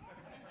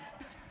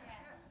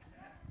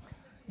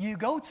 You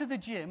go to the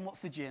gym,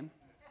 what's the gym?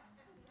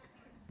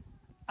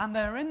 And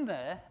they're in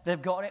there,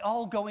 they've got it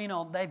all going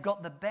on, they've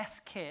got the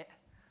best kit,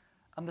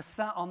 and they're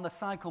sat on the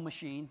cycle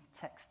machine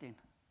texting.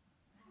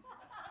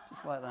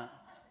 Just like that.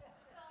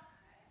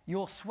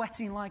 You're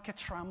sweating like a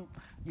tramp,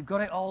 you've got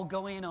it all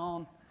going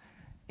on.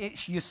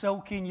 You're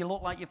soaking, you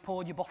look like you've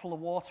poured your bottle of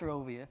water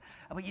over you.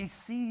 But you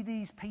see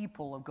these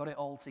people have got it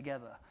all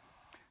together.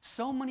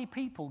 So many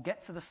people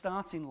get to the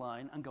starting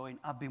line and going,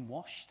 I've been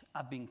washed,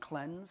 I've been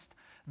cleansed,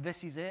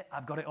 this is it,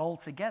 I've got it all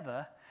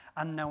together,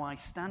 and now I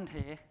stand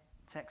here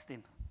texting.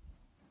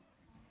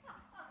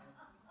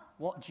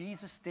 What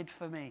Jesus did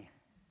for me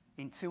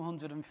in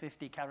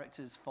 250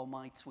 characters for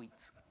my tweet.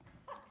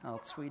 I'll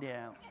tweet it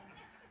out.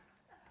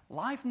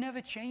 Life never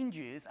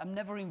changes. I'm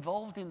never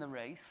involved in the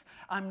race.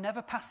 I'm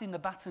never passing the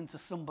baton to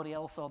somebody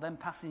else or them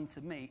passing it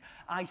to me.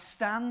 I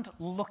stand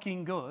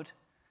looking good.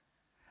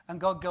 And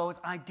God goes,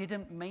 I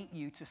didn't make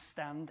you to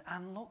stand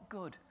and look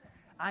good.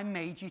 I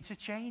made you to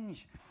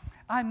change.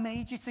 I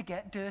made you to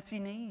get dirty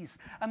knees.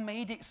 I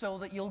made it so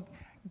that you'll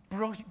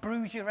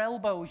bruise your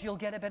elbows. You'll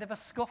get a bit of a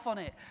scuff on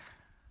it.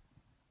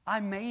 I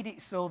made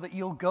it so that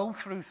you'll go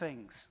through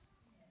things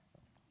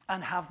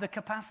and have the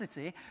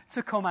capacity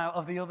to come out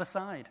of the other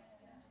side.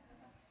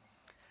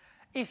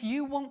 If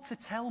you want to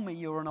tell me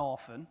you're an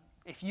orphan,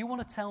 if you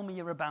want to tell me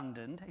you're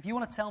abandoned, if you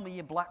want to tell me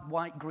you're black,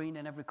 white, green,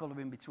 and every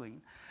colour in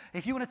between,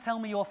 if you want to tell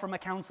me you're from a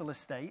council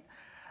estate,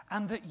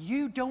 and that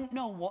you don't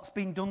know what's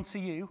been done to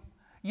you,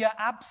 you're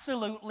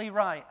absolutely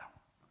right,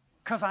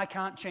 because I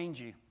can't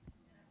change you.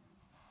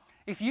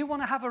 If you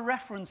want to have a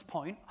reference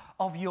point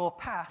of your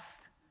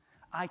past,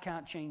 I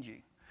can't change you.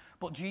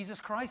 But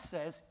Jesus Christ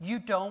says, you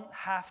don't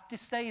have to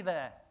stay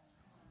there.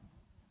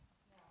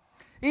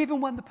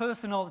 Even when the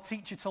person or the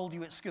teacher told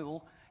you at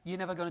school, you're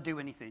never going to do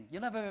anything.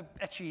 You'll never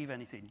achieve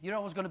anything. You're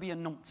always going to be a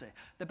numpty.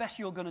 The best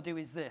you're going to do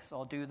is this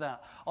or do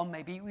that. Or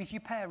maybe it was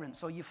your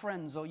parents or your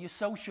friends or your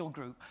social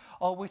group.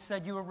 Or we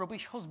said you're a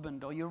rubbish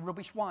husband or you're a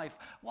rubbish wife.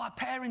 Why,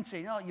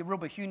 parenting? Oh, you're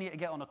rubbish. You need to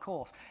get on a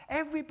course.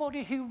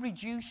 Everybody who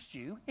reduced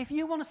you, if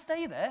you want to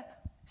stay there,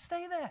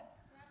 stay there.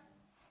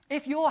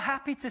 If you're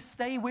happy to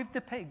stay with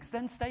the pigs,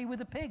 then stay with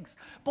the pigs.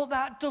 But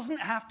that doesn't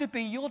have to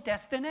be your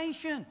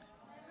destination.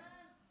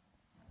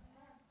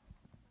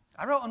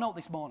 I wrote a note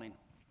this morning.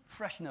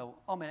 Fresh note.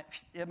 I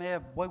may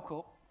have woke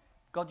up.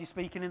 God, you're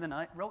speaking in the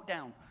night. Wrote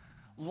down.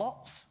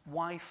 Lot's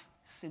wife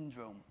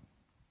syndrome.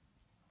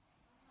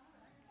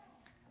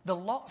 The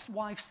Lot's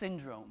wife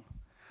syndrome.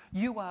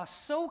 You are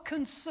so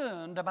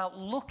concerned about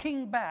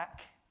looking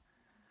back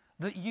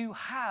that you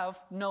have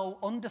no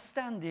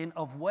understanding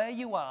of where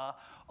you are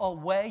or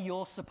where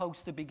you're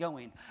supposed to be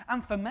going.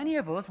 And for many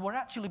of us, we'll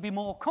actually be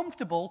more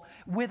comfortable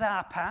with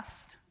our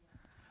past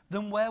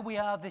than where we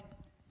are the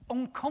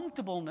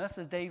uncomfortableness,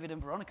 as David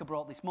and Veronica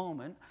brought this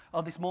morning,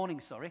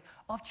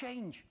 of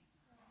change.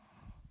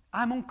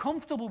 I'm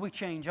uncomfortable with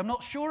change. I'm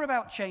not sure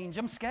about change.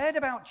 I'm scared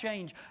about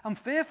change. I'm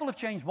fearful of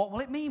change. What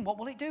will it mean? What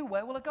will it do?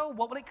 Where will it go?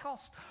 What will it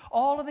cost?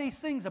 All of these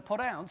things are put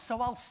out,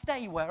 so I'll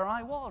stay where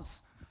I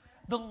was.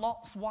 The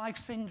Lot's wife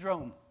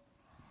syndrome.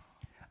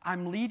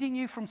 I'm leading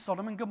you from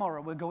Sodom and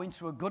Gomorrah. We're going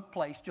to a good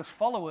place. Just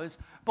follow us.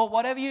 But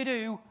whatever you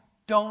do,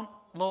 don't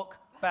look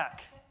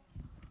back.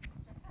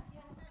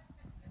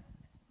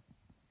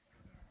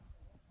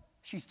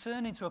 She's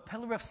turned into a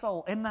pillar of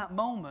salt in that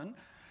moment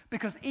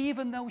because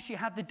even though she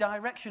had the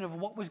direction of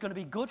what was going to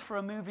be good for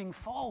her moving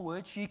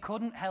forward, she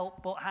couldn't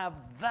help but have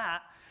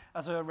that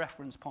as her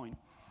reference point.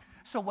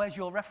 So where's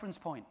your reference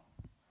point?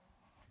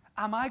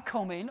 Am I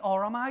coming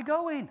or am I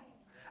going?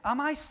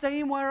 Am I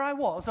staying where I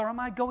was or am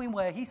I going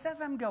where he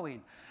says I'm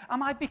going?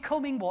 Am I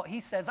becoming what he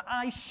says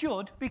I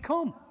should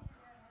become?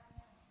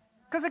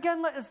 Because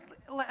again, let us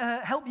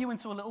help you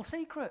into a little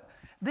secret.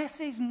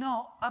 This is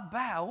not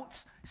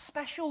about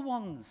special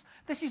ones.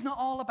 This is not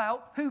all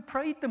about who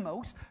prayed the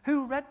most,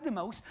 who read the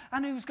most,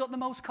 and who's got the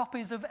most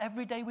copies of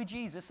Every Day with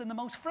Jesus and the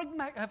most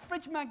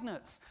fridge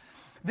magnets.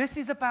 This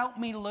is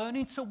about me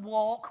learning to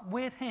walk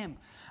with him.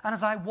 And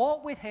as I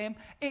walk with him,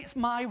 it's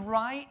my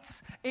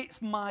right, it's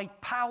my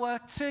power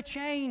to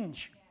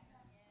change.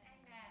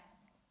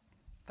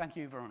 Thank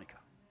you, Veronica.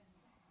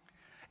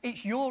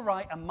 It's your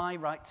right and my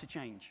right to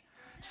change.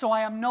 So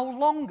I am no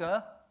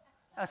longer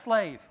a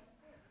slave.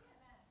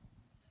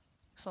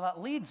 So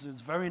that leads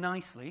us very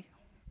nicely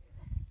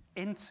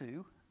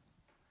into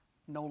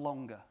no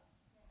longer.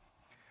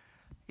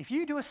 If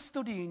you do a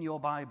study in your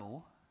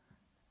Bible,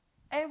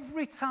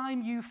 every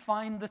time you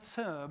find the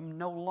term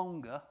no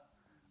longer,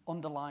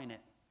 underline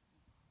it.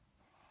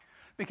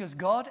 Because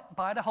God,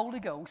 by the Holy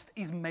Ghost,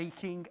 is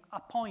making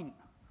a point.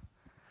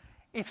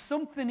 If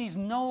something is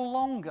no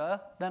longer,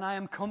 then I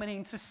am coming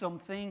into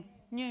something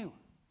new.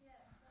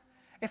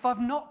 If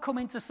I've not come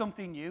into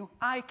something new,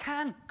 I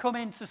can come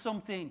into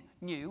something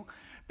new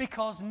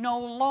because no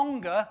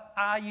longer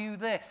are you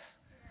this.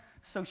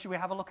 So should we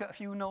have a look at a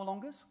few no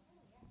longers?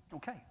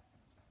 Okay.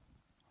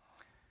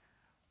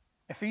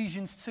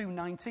 Ephesians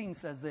 2:19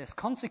 says this,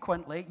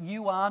 consequently,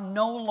 you are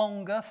no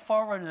longer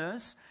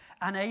foreigners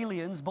and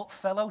aliens, but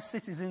fellow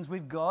citizens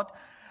with God,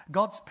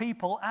 God's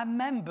people, and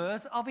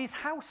members of his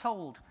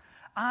household.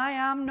 I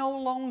am no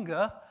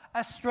longer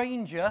a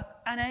stranger,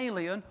 an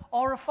alien,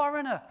 or a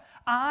foreigner.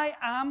 I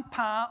am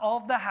part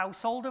of the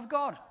household of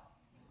God.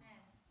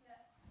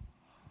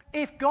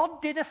 If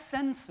God did a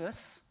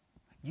census,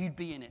 you'd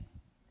be in it.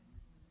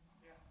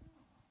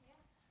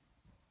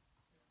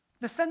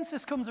 The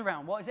census comes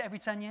around, what is it, every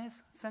 10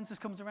 years? Census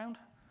comes around.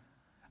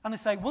 And they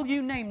say, will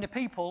you name the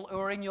people who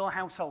are in your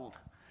household?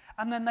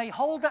 And then they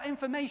hold that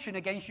information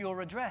against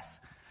your address.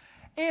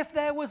 If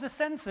there was a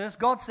census,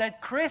 God said,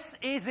 Chris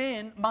is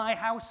in my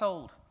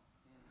household.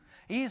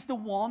 He is the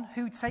one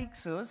who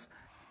takes us,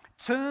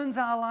 turns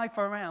our life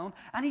around,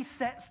 and he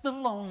sets the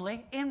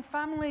lonely in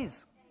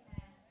families.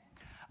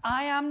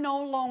 I am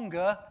no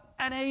longer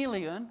an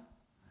alien.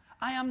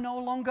 I am no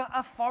longer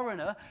a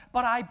foreigner,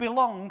 but I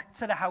belong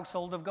to the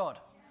household of God.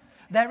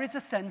 There is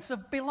a sense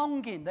of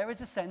belonging. There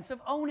is a sense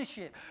of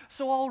ownership.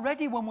 So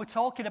already when we're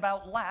talking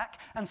about lack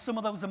and some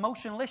of those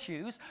emotional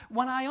issues,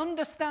 when I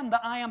understand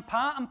that I am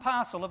part and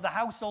parcel of the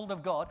household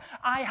of God,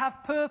 I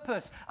have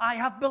purpose, I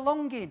have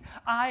belonging,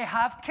 I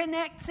have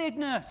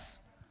connectedness.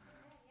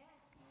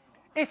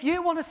 If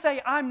you want to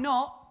say, I'm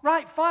not,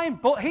 right, fine,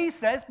 but he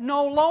says,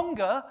 no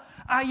longer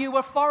are you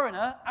a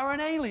foreigner or an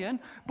alien,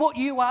 but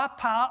you are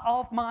part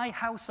of my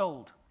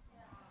household.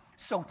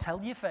 So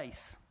tell your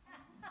face.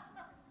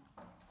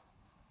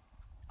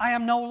 I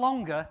am no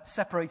longer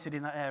separated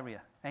in that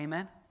area.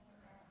 Amen?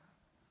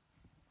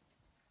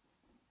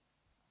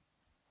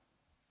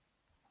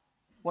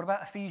 What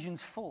about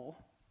Ephesians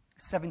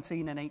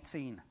 4:17 and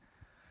 18?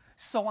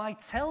 So I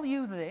tell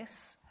you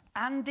this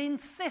and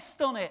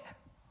insist on it.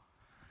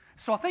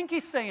 So I think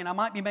he's saying, I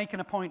might be making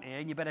a point here,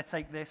 and you better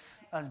take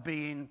this as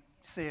being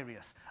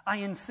serious. I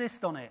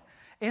insist on it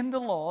in the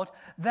Lord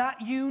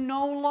that you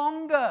no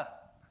longer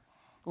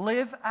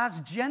live as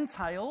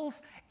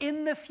Gentiles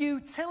in the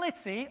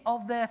futility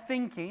of their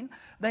thinking.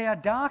 They are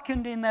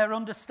darkened in their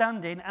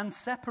understanding and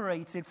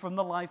separated from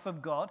the life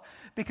of God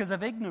because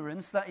of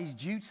ignorance that is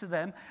due to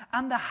them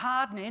and the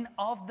hardening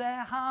of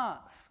their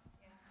hearts.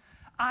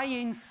 I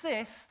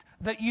insist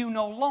that you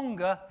no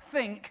longer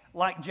think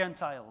like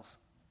Gentiles.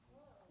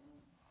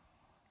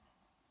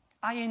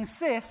 I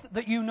insist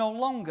that you no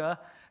longer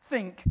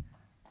think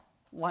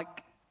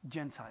like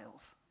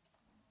Gentiles.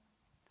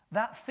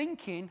 That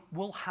thinking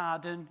will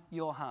harden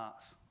your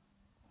hearts.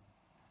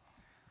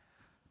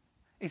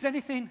 Is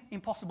anything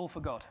impossible for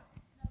God?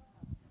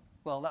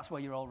 Well, that's where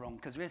you're all wrong,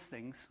 because there is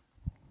things.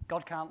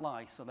 God can't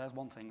lie, so there's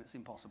one thing that's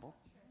impossible.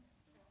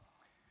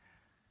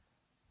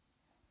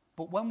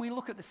 But when we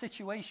look at the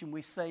situation,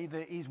 we say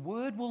that his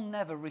word will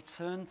never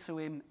return to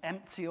him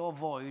empty or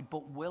void,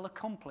 but will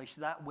accomplish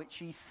that which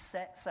he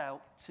sets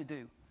out to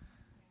do.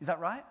 Is that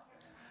right?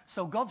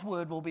 So God's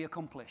word will be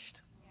accomplished.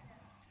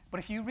 But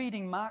if you're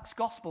reading Mark's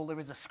gospel, there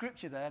is a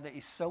scripture there that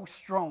is so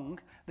strong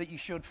that you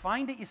should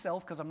find it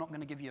yourself, because I'm not going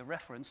to give you a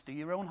reference. Do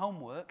your own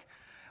homework,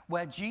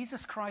 where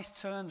Jesus Christ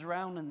turns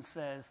around and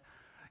says,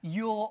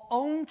 your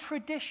own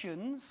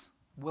traditions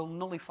will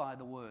nullify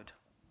the word.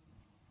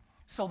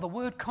 So the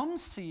word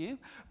comes to you,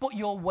 but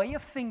your way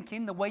of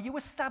thinking, the way you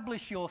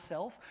establish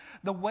yourself,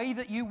 the way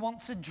that you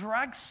want to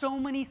drag so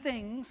many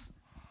things.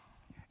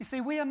 You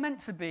see, we are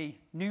meant to be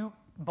new,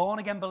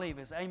 born-again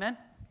believers. Amen?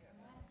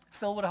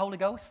 Filled with the Holy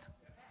Ghost.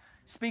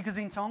 Speakers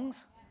in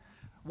tongues.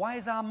 Why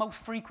is our most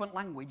frequent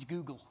language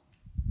Google?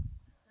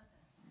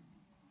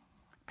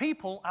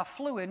 People are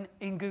fluent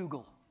in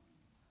Google.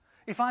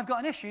 If I've got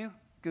an issue,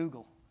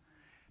 Google.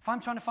 If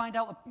I'm trying to find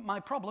out my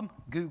problem,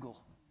 Google.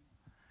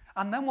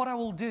 And then what I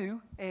will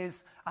do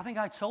is, I think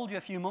I told you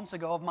a few months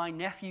ago of my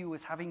nephew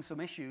was having some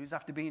issues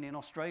after being in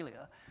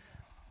Australia.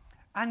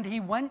 And he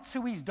went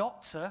to his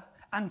doctor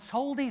and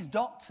told his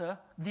doctor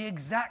the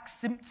exact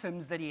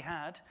symptoms that he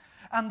had.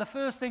 And the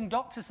first thing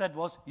doctor said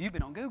was, you've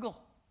been on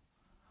Google.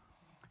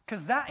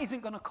 Because that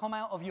isn't going to come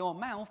out of your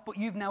mouth, but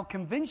you've now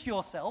convinced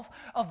yourself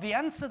of the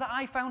answer that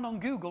I found on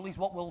Google is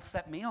what will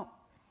set me up.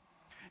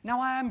 Now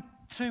I am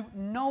to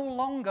no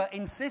longer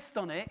insist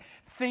on it,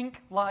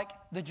 think like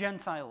the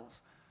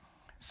Gentiles.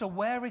 So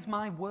where is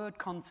my word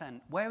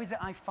content? Where is it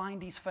I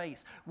find his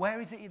face? Where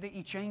is it that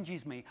he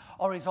changes me?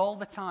 Or is all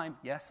the time,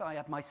 yes, I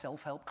had my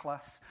self-help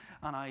class,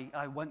 and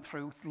I went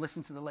through,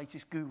 listened to the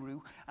latest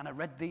guru, and I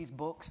read these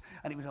books,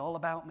 and it was all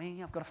about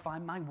me. I've got to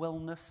find my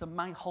wellness and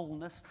my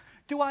wholeness.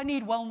 Do I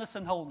need wellness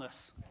and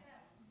wholeness?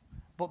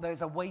 But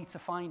there's a way to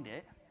find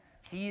it.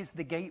 He is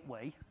the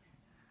gateway,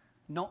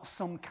 not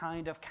some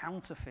kind of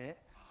counterfeit.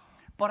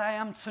 But I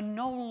am to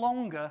no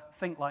longer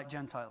think like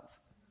Gentiles.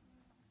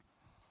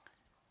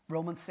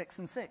 Romans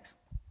 6:6.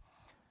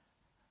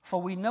 For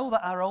we know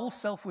that our old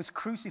self was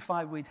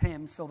crucified with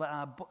him so that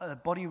our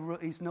body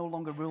is no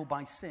longer ruled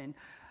by sin,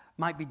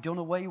 might be done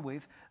away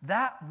with,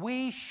 that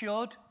we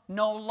should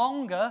no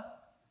longer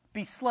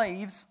be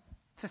slaves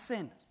to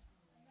sin.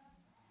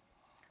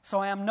 So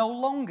I am no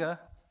longer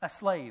a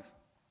slave.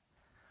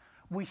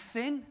 We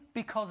sin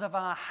because of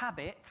our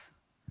habit,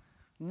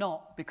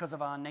 not because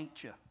of our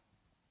nature.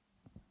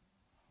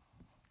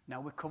 Now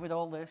we've covered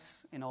all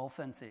this in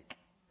Authentic.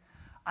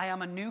 I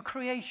am a new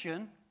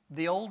creation,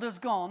 the old has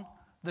gone,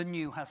 the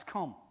new has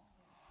come.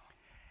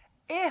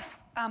 If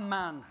a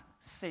man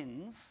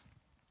sins,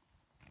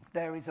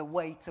 there is a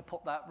way to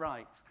put that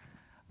right.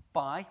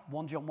 By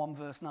 1 John 1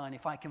 verse 9,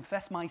 if I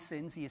confess my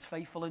sins, he is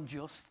faithful and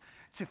just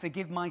to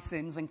forgive my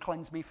sins and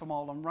cleanse me from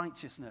all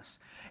unrighteousness.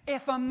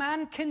 If a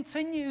man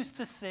continues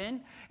to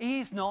sin, he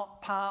is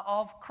not part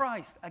of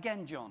Christ.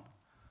 Again, John.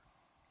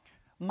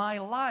 My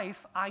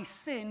life, I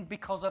sin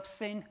because of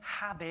sin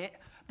habit,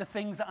 the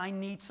things that I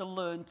need to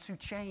learn to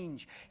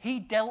change.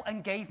 He dealt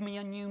and gave me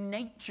a new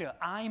nature.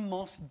 I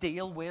must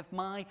deal with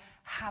my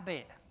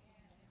habit.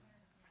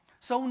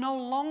 So no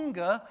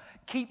longer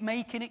keep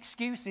making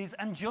excuses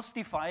and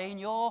justifying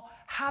your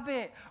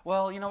habit.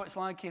 Well, you know, it's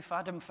like if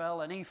Adam fell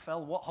and Eve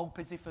fell, what hope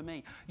is it for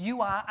me?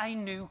 You are a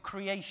new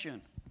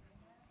creation.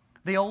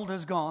 The old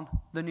has gone,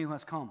 the new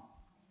has come.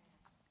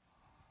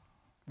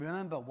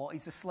 Remember, what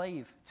is a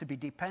slave? To be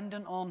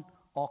dependent on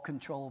or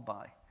controlled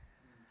by.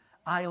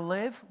 I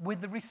live with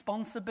the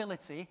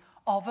responsibility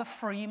of a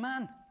free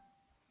man.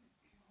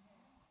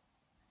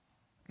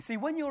 You see,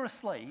 when you're a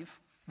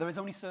slave, there is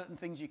only certain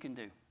things you can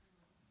do.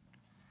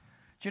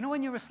 Do you know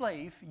when you're a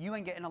slave, you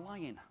ain't getting a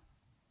lie-in?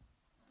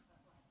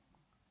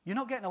 You're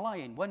not getting a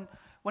lie-in. When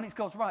it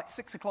goes, right,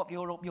 6 o'clock,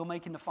 you're up, you're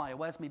making the fire,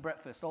 where's me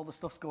breakfast, all the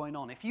stuff's going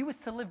on. If you was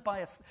to live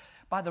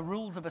by the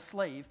rules of a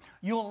slave,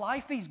 your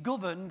life is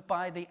governed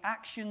by the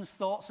actions,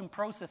 thoughts, and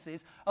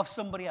processes of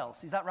somebody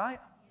else. Is that right?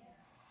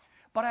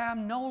 But I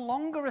am no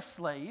longer a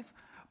slave,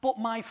 but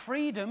my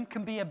freedom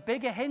can be a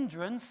bigger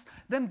hindrance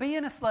than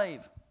being a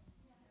slave.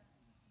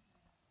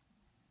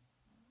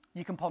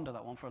 You can ponder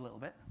that one for a little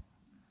bit.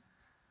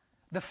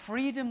 The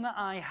freedom that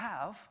I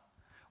have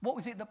What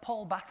was it that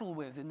Paul battled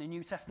with in the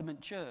New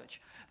Testament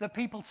church? That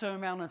people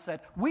turned around and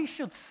said, we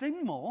should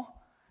sin more,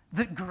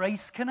 that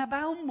grace can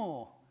abound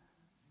more.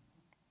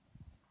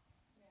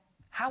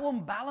 How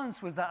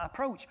unbalanced was that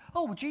approach?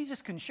 Oh, well,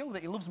 Jesus can show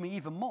that he loves me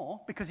even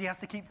more because he has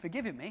to keep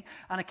forgiving me,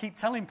 and I keep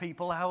telling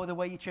people how the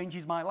way he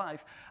changes my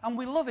life. And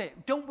we love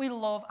it. Don't we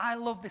love, I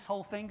love this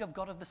whole thing of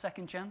God of the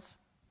second chance.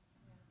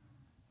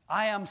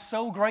 I am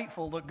so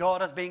grateful that God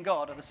has been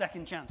God of the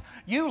second chance.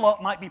 You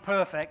lot might be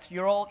perfect.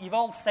 You've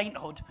all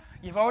sainthood.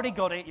 You've already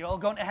got it. You're all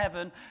going to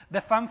heaven. The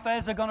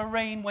fanfares are going to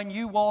rain when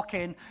you walk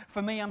in.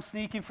 For me, I'm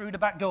sneaking through the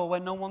back door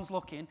when no one's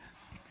looking.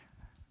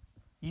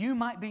 You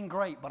might be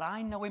great, but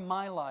I know in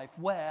my life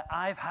where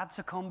I've had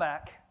to come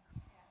back,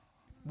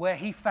 where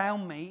he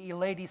found me, he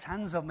laid his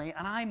hands on me,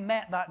 and I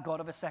met that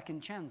God of a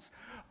second chance.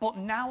 But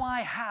now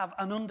I have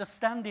an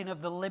understanding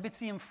of the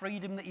liberty and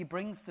freedom that he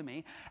brings to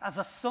me. As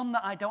a son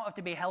that I don't have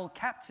to be held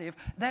captive,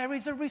 there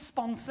is a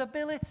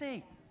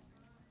responsibility.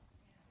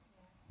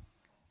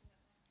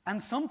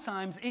 And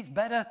sometimes it's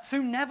better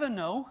to never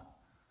know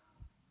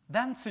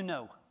than to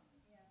know.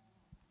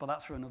 But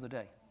that's for another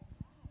day.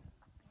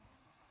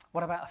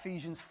 What about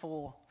Ephesians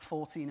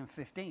 4:14 and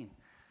 15?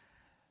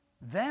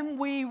 Then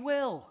we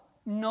will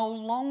no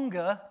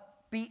longer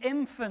be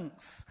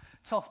infants,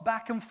 tossed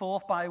back and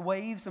forth by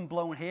waves and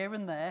blown here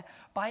and there,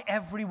 by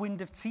every wind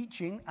of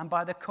teaching and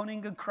by the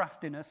cunning and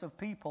craftiness of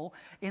people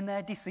in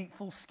their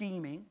deceitful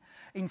scheming.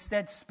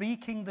 Instead,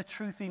 speaking the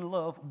truth in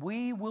love,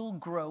 we will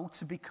grow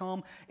to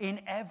become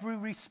in every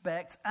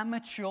respect a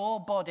mature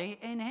body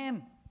in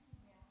him.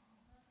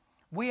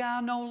 We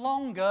are no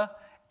longer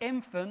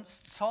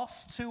infants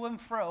tossed to and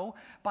fro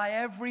by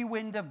every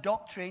wind of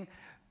doctrine,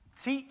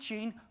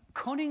 teaching,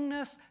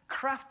 cunningness,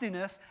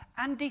 craftiness,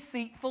 and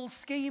deceitful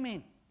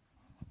scheming.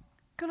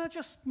 Can I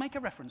just make a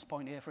reference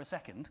point here for a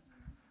second?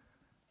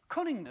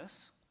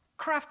 Cunningness,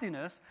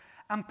 craftiness,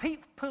 and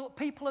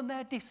people and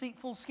their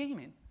deceitful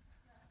scheming.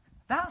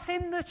 That's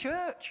in the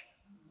church.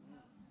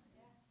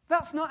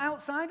 That's not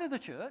outside of the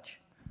church.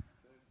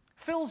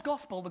 Phil's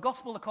gospel, the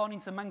gospel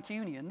according to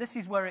Mancunian, this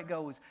is where it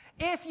goes.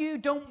 If you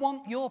don't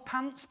want your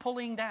pants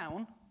pulling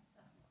down,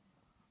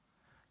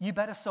 you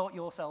better sort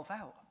yourself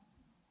out.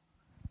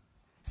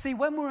 See,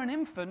 when we're an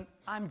infant,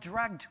 I'm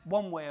dragged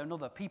one way or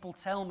another. People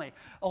tell me,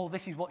 oh,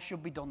 this is what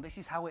should be done. This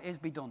is how it is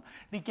be done.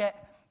 They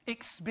get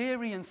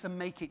experience and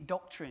make it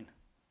doctrine,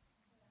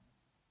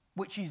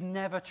 which is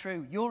never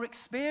true. Your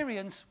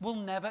experience will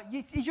never...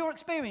 Is your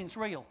experience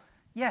real?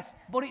 Yes,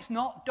 but it's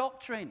not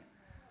doctrine.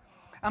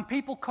 And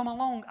people come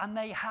along and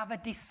they have a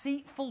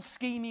deceitful,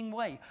 scheming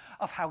way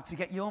of how to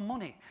get your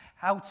money,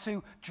 how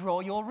to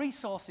draw your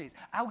resources,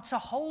 how to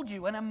hold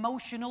you an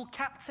emotional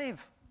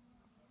captive.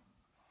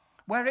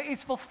 Where it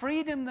is for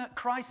freedom that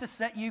Christ has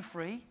set you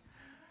free,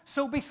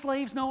 so be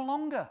slaves no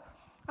longer.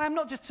 I'm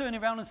not just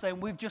turning around and saying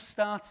we've just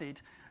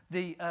started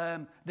the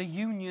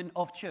union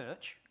of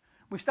church.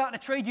 We've started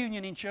a trade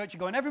union in church. You're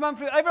going, everyone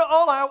through,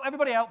 all out,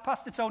 everybody out.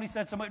 Pastor Tony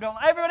said something,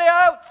 everybody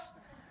out.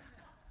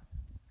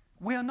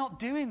 We are not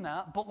doing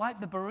that, but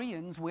like the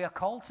Bereans, we are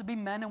called to be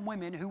men and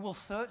women who will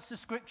search the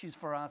scriptures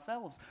for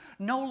ourselves.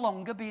 No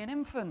longer be an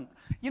infant.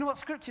 You know what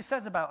scripture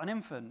says about an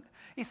infant?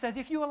 It says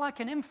if you are like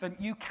an infant,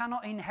 you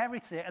cannot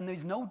inherit it, and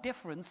there's no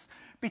difference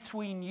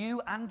between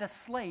you and a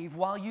slave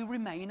while you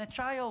remain a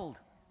child.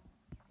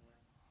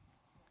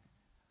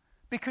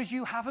 Because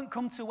you haven't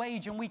come to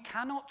age, and we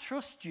cannot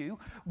trust you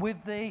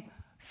with the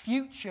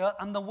future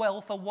and the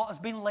wealth of what has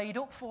been laid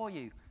up for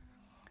you.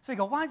 So you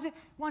go, why does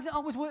it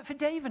always work for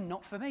Dave and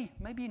not for me?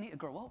 Maybe you need to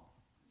grow up.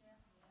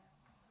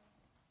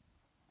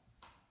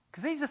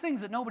 Because these are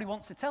things that nobody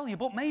wants to tell you,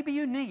 but maybe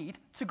you need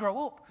to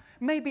grow up.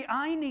 Maybe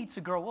I need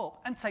to grow up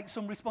and take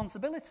some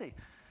responsibility.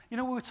 You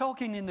know, we were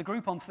talking in the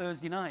group on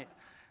Thursday night,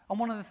 and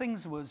one of the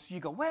things was, you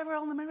go, where are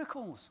all the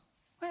miracles?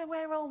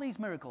 Where are all these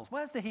miracles?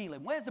 Where's the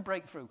healing? Where's the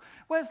breakthrough?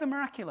 Where's the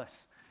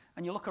miraculous?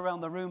 And you look around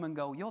the room and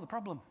go, you're the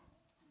problem.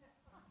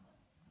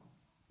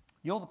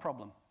 You're the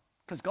problem.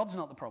 Because God's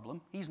not the problem.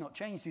 He's not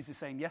changed. He's the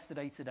same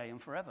yesterday, today,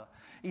 and forever.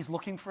 He's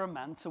looking for a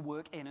man to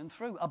work in and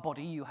through, a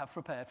body you have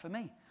prepared for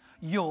me.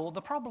 You're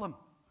the problem.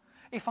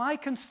 If I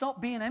can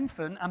stop being an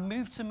infant and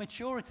move to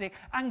maturity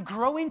and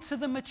grow into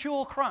the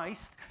mature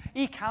Christ,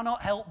 he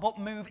cannot help but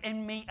move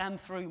in me and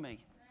through me.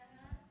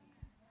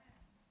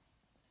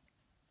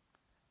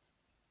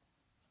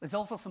 There's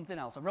also something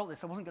else. I wrote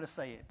this. I wasn't going to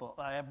say it, but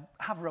I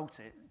have wrote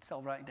it, so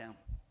I'll write it down.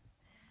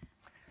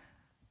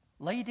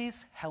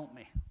 Ladies, help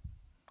me.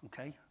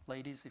 Okay,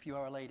 ladies, if you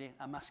are a lady,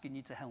 I'm asking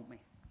you to help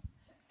me.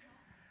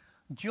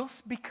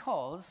 Just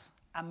because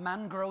a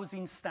man grows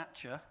in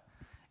stature,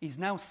 he's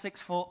now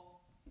 6'4",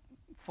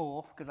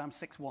 because I'm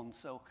 6'1",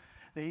 so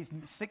he's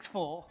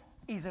 6'4",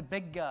 he's a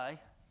big guy,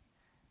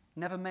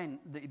 never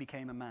meant that he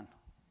became a man.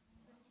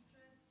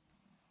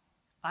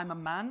 I'm a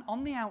man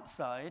on the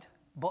outside,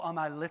 but I'm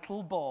a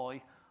little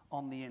boy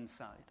on the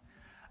inside.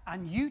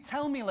 And you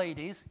tell me,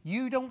 ladies,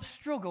 you don't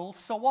struggle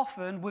so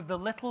often with the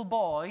little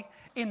boy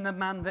in the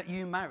man that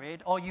you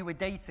married, or you were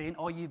dating,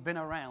 or you've been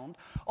around,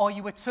 or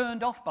you were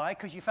turned off by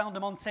because you found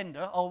him on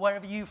Tinder, or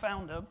wherever you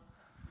found him.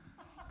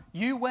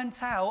 You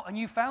went out and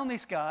you found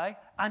this guy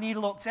and he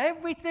looked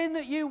everything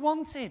that you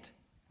wanted.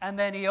 And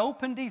then he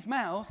opened his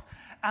mouth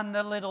and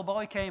the little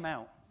boy came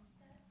out.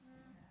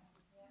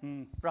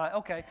 Right,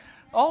 okay.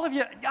 All of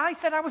you, I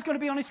said I was going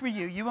to be honest with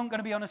you. You weren't going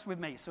to be honest with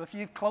me. So if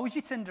you've closed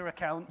your Tinder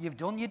account, you've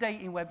done your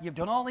dating web, you've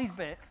done all these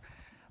bits,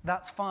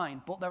 that's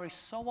fine. But there is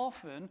so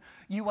often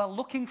you are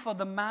looking for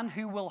the man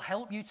who will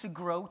help you to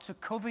grow, to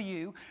cover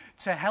you,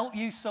 to help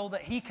you so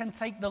that he can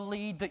take the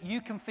lead, that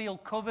you can feel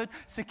covered,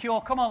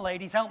 secure. Come on,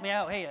 ladies, help me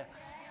out here.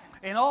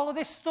 In all of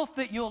this stuff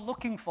that you're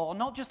looking for,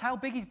 not just how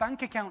big his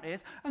bank account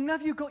is, and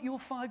have you got your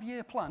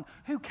 5-year plan?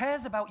 Who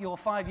cares about your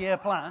 5-year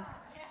plan?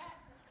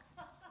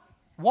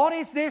 What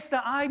is this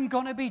that I'm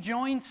going to be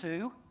joined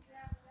to?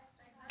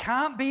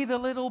 Can't be the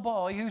little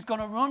boy who's going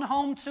to run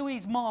home to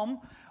his mom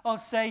or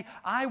say,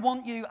 I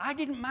want you. I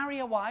didn't marry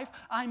a wife.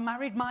 I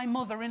married my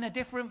mother in a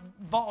different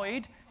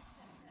void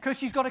because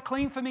she's got to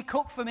clean for me,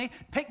 cook for me,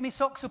 pick me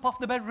socks up off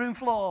the bedroom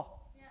floor.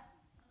 Yeah,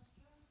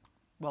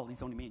 that's true. Well,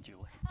 he's only me and Julie.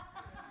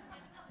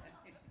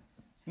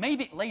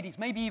 Maybe, ladies,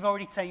 maybe you've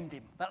already tamed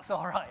him. That's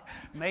all right.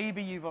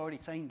 Maybe you've already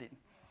tamed him.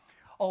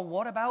 Or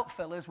what about,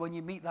 fellas, when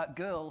you meet that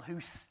girl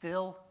who's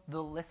still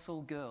the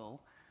little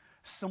girl,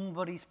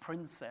 somebody's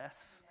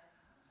princess,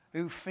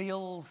 who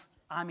feels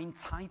I'm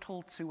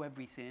entitled to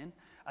everything,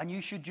 and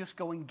you should just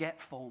go and get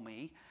for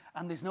me,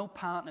 and there's no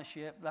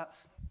partnership,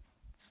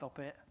 stop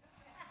it.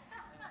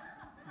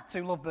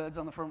 2 lovebirds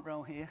on the front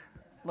row here,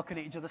 looking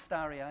at each other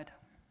starry-eyed.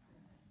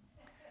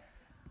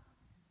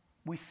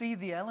 We see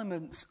the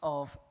elements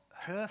of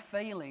her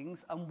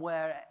failings, and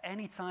where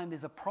any time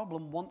there's a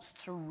problem, wants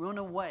to run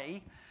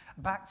away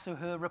back to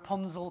her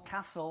Rapunzel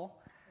castle,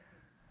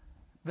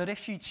 that if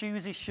she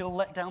chooses, she'll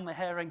let down the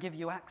hair and give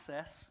you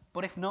access,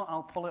 but if not,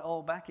 I'll pull it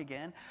all back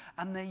again.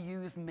 And they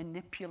use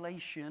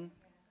manipulation.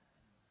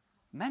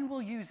 Men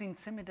will use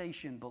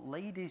intimidation, but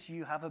ladies,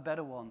 you have a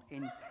better one.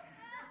 In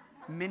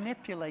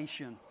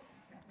manipulation,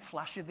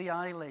 flash of the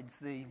eyelids,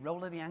 the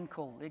roll of the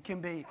ankle. It can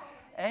be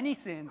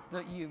anything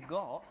that you've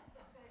got.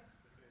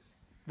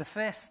 The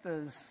fist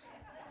is...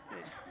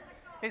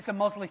 It's a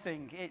Mosley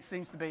thing. It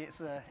seems to be.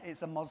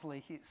 It's a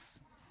Mosley.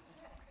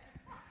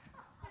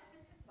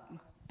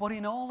 But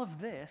in all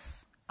of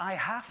this, I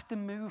have to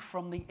move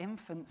from the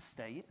infant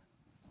state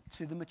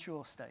to the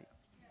mature state.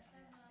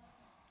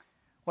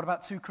 What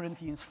about 2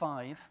 Corinthians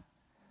 5,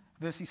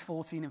 verses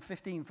 14 and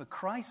 15? For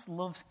Christ's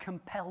love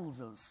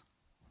compels us.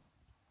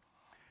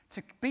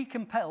 To be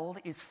compelled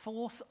is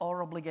force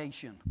or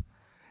obligation.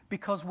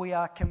 Because we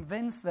are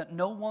convinced that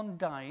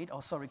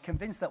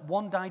convinced that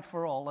one died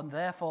for all, and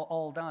therefore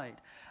all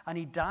died. And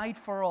he died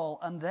for all,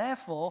 and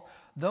therefore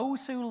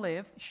those who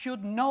live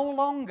should no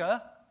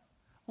longer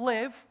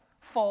live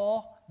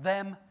for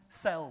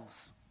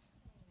themselves.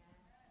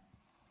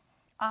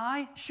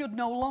 I should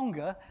no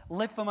longer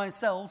live for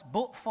myself,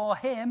 but for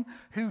him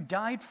who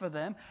died for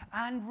them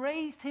and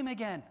raised him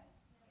again.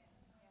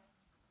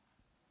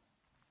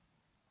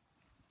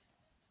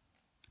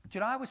 Do you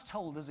know, I was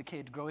told as a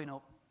kid growing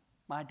up,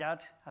 my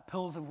dad had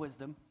pearls of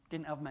wisdom,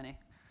 didn't have many,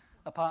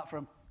 apart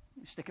from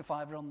stick a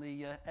fiver on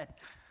the at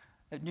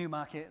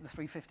Newmarket, the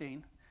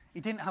 315.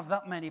 He didn't have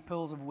that many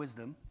pearls of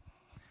wisdom.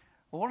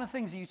 But one of the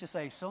things he used to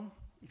say, son,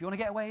 if you want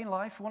to get away in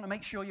life, you want to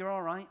make sure you're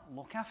all right,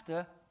 look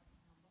after...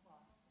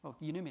 Well,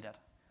 you knew me, Dad.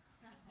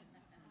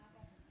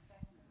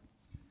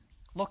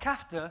 Look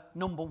after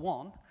number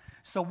 1.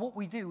 So what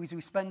we do is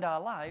we spend our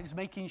lives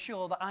making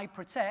sure that I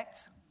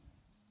protect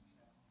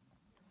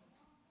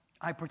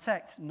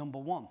number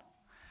 1.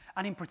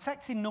 And in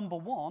protecting number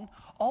 1,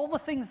 all the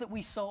things that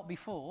we sought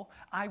before,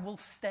 I will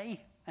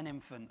stay an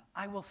infant.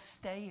 I will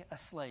stay a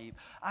slave.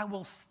 I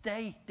will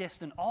stay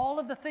distant. All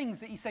of the things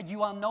that he said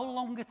you are no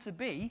longer to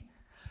be,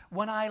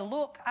 when I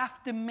look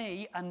after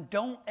me and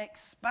don't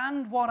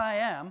expand what I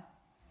am,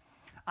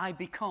 I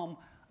become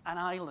an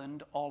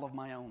island all of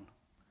my own.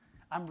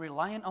 I'm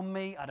reliant on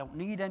me. I don't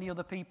need any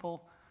other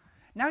people.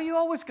 Now you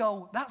always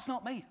go, that's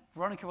not me.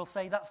 Veronica will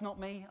say, that's not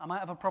me. I might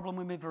have a problem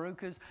with my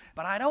verrucas,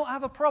 but I don't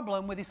have a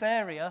problem with this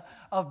area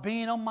of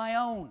being on my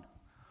own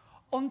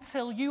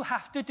until you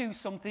have to do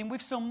something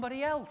with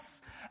somebody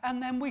else.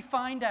 And then we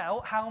find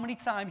out how many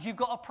times you've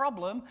got a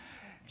problem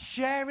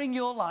sharing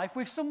your life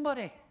with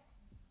somebody.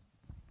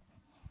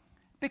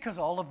 Because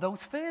all of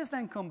those fears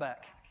then come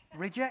back.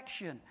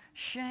 Rejection,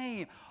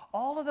 shame,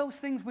 all of those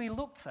things we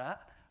looked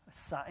at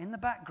sat in the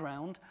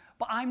background,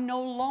 but I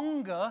no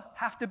longer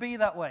have to be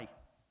that way.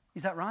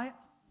 Is that right?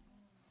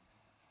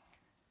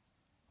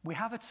 We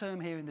have a term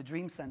here in the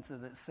Dream Center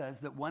that says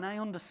that when I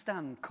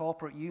understand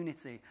corporate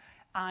unity,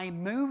 I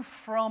move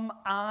from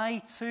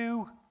I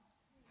to...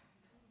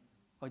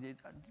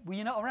 Were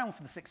you not around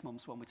for the 6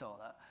 months when we taught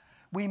that?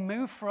 We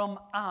move from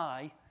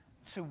I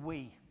to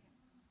we.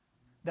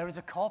 There is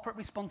a corporate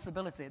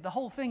responsibility. The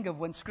whole thing of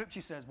when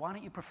Scripture says, why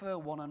don't you prefer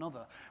one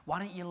another? Why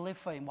don't you live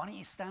for him? Why don't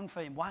you stand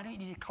for him? Why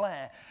don't you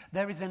declare?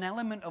 There is an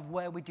element of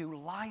where we do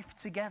life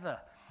together.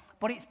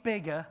 But it's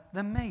bigger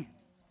than me.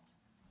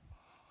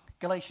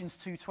 Galatians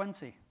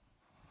 2:20.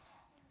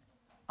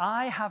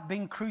 I have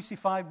been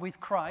crucified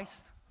with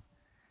Christ,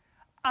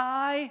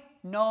 I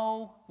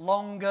no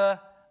longer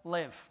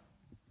live.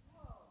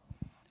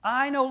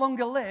 I no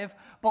longer live,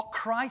 but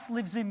Christ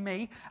lives in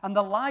me, and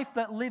the life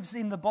that lives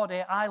in the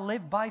body, I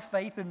live by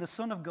faith in the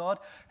Son of God,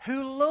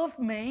 who loved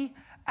me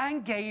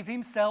and gave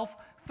himself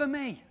for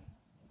me.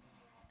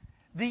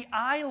 The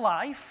I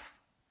life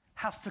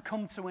has to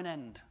come to an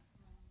end.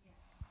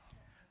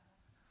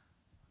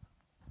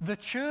 The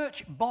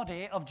church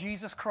body of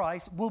Jesus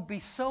Christ will be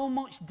so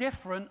much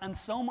different and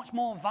so much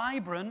more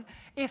vibrant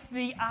if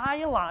the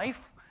I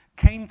life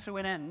came to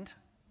an end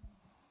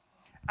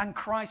and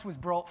Christ was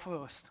brought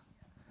first.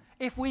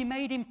 If we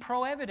made him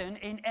pro-evident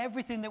in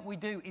everything that we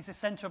do, he's the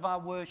center of our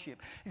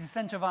worship, he's the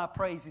center of our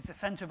praise, he's the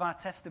center of our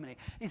testimony,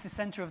 he's the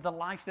center of the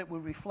life that we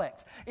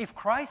reflect. If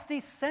Christ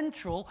is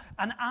central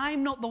and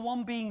I'm not the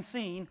one being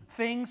seen,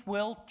 things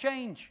will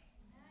change.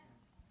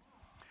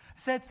 I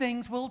said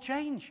things will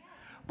change.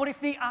 But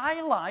if the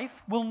I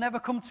life will never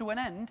come to an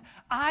end,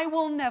 I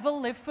will never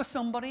live for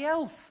somebody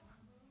else.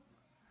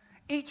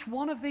 Each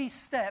one of these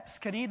steps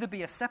can either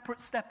be a separate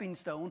stepping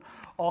stone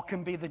or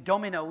can be the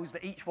dominoes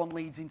that each one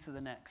leads into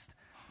the next.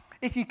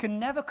 If you can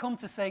never come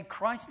to say,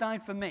 Christ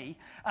died for me,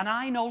 and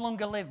I no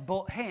longer live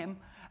but him,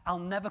 I'll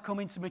never come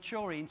into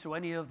maturity into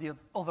any of the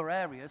other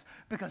areas,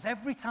 because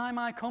every time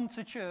I come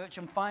to church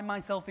and find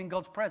myself in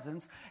God's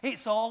presence,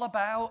 it's all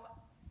about...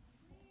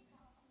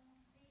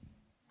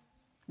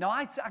 Now,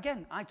 I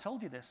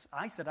told you this.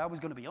 I said I was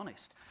going to be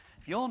honest.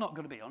 If you're not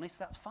going to be honest,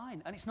 that's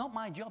fine. And it's not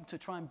my job to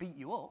try and beat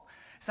you up.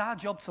 It's our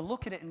job to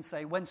look at it and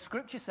say, when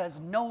Scripture says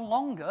no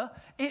longer,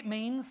 it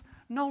means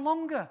no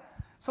longer.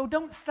 So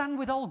don't stand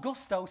with all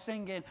gusto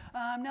singing,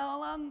 I'm no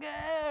longer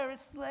a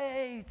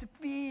slave to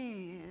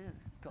fear.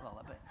 Got all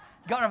that bit.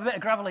 Got to have a bit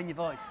of gravel in your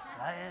voice.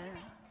 I am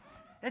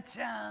a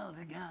child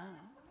of God.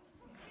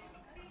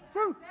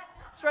 Woo!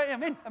 Straight,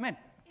 I'm in.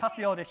 Pass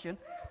the audition.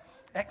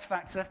 X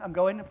Factor, I'm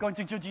going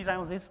to judges'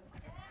 houses.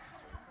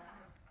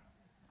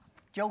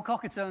 Joe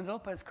Cocker turns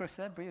up, as Chris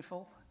said,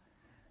 beautiful.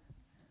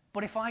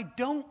 But if I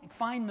don't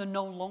find the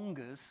no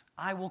longers,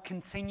 I will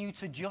continue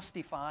to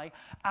justify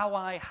how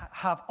I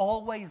have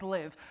always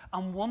lived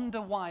and wonder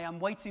why I'm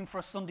waiting for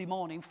a Sunday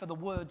morning for the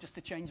word just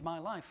to change my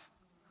life.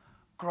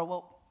 Grow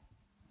up.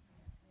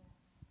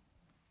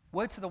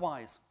 Word to the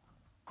wise,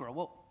 grow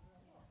up.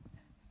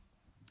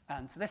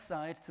 And to this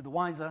side, to the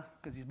wiser,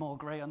 because he's more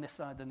grey on this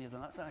side than he is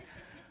on that side,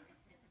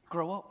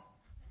 grow up.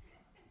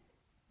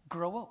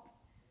 Grow up.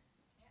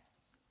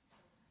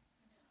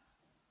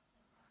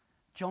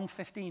 John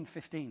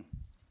 15:15.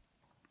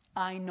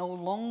 I no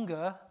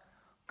longer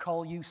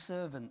call you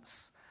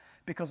servants,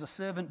 because a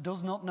servant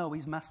does not know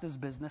his master's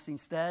business.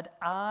 Instead,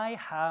 I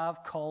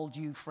have called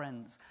you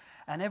friends.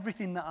 And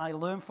everything that I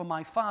learned from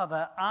my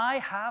Father, I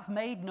have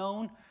made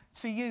known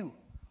to you.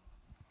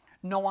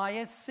 No eye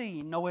has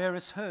seen, no ear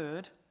has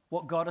heard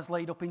what God has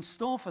laid up in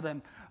store for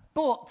them.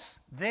 But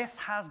this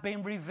has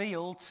been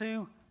revealed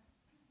to...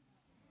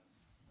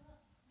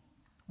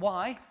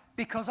 Why?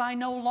 Because I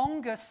no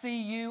longer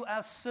see you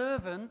as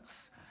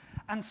servants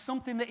and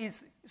something that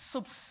is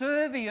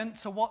subservient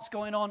to what's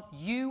going on.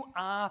 You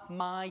are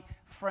my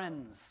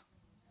friends.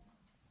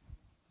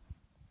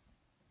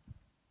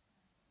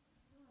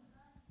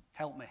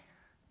 Help me.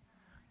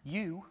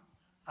 You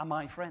are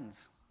my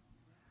friends.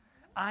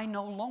 I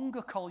no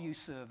longer call you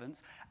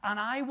servants, and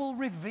I will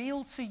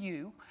reveal to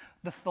you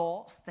the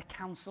thoughts, the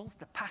counsels,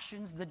 the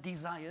passions, the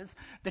desires,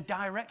 the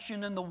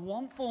direction and the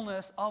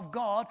wantfulness of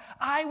God.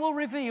 I will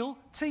reveal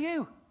to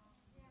you.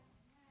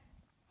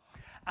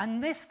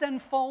 And this then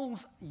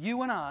folds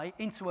you and I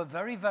into a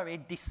very, very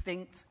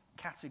distinct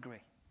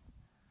category.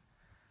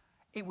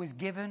 It was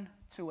given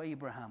to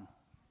Abraham.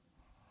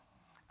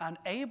 And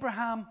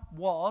Abraham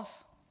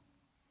was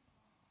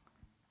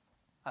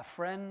a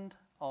friend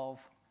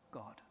of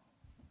God.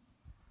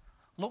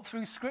 Look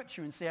through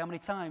Scripture and see how many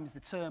times the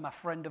term a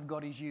friend of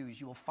God is used.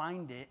 You will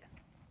find it.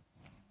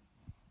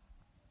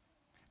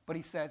 But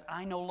he says,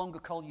 I no longer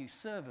call you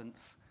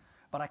servants,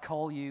 but I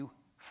call you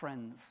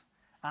friends.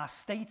 Our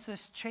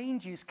status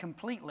changes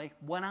completely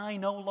when I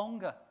no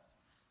longer.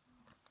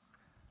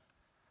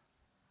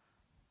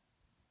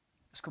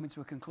 Let's come into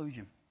a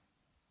conclusion.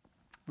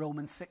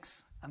 Romans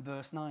 6 and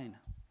verse 9.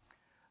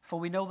 For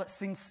we know that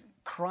since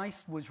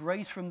Christ was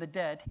raised from the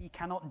dead, he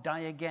cannot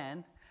die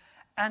again,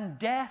 and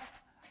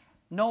death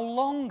no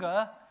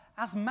longer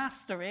has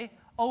mastery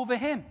over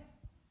him.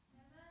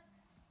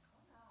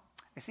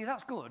 You see,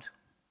 that's good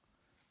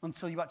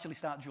until you actually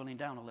start drilling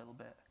down a little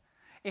bit.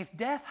 If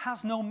death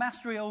has no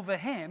mastery over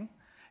him,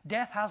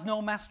 death has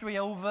no mastery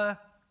over...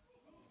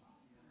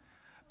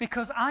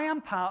 Because I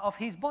am part of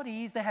his body.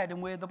 He's the head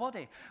and we're the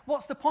body.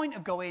 What's the point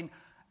of going,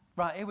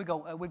 right, here we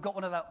go. We've got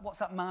one of that, what's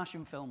that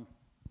Martian film?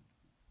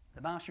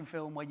 The Martian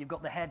film where you've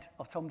got the head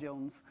of Tom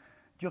Jones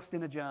just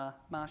in a jar,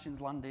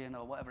 Martians landing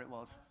or whatever it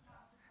was.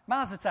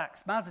 Mars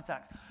Attacks.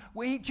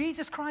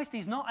 Jesus Christ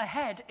is not a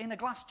head in a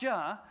glass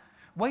jar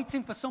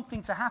waiting for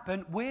something to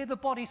happen. We're the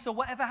body, so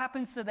whatever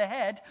happens to the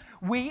head,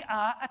 we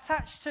are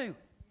attached to.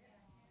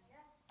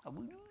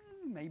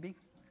 Maybe.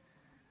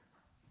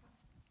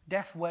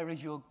 Death, where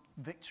is your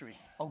victory?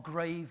 Or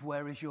grave,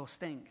 where is your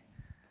sting?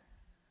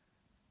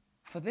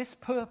 For this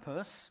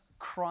purpose,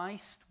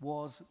 Christ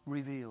was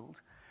revealed,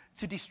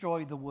 to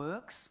destroy the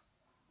works,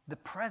 the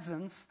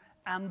presence,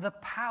 and the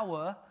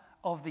power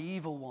of the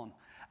evil one.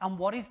 And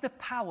what is the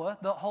power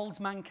that holds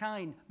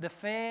mankind? The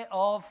fear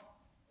of...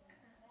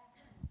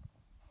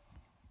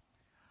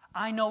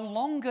 I no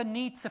longer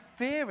need to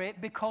fear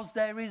it because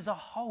there is a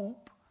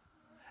hope,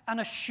 an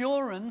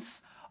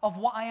assurance of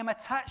what I am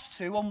attached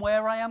to and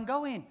where I am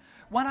going.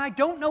 When I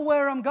don't know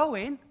where I'm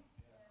going,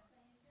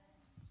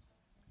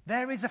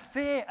 there is a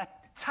fear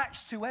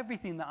attached to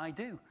everything that I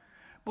do.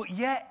 But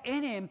yet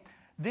in him,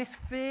 this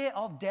fear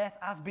of death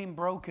has been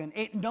broken.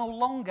 It no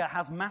longer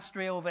has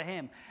mastery over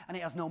him. And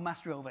it has no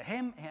mastery over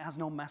him. It has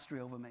no mastery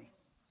over me.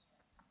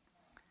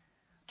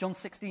 John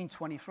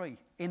 16:23.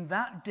 In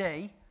that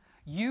day,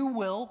 you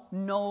will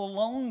no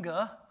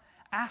longer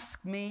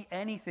ask me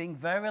anything.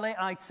 Verily,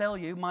 I tell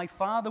you, my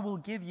Father will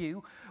give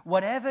you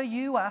whatever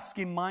you ask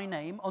in my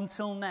name.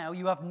 Until now,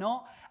 you have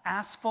not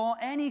asked for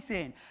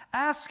anything.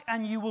 Ask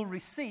and you will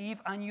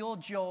receive, and your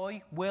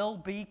joy will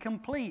be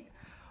complete.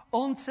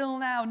 Until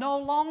now, no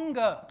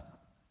longer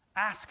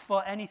ask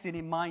for anything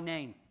in my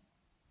name.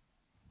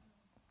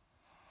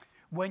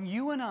 When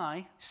you and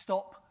I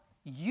stop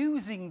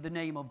using the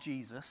name of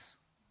Jesus,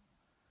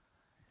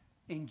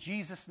 in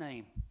Jesus'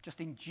 name, just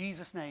in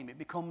Jesus' name, it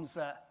becomes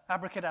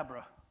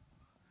abracadabra,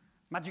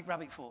 magic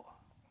rabbit foot.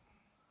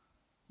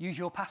 Use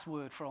your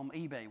password from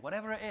eBay,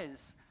 whatever it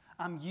is.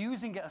 I'm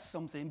using it as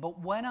something,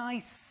 but when I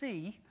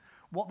see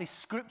what this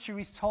scripture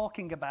is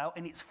talking about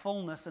in its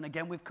fullness, and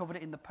again, we've covered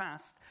it in the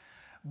past,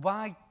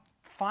 by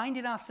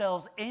finding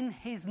ourselves in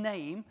his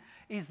name,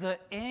 is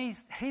that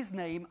his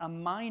name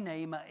and my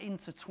name are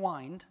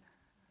intertwined.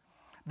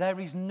 There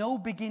is no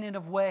beginning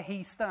of where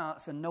he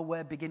starts and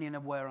nowhere beginning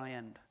of where I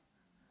end.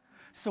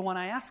 So when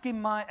I ask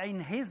him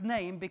in his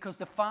name, because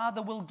the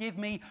Father will give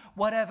me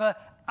whatever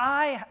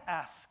I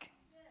ask,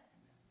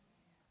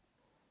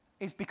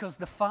 it's because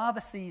the Father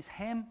sees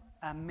him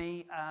and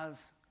me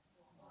as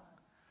one.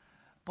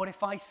 But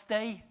if I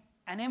stay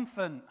an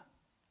infant,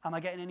 am I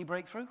getting any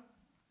breakthrough?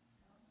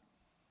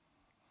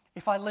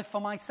 If I live for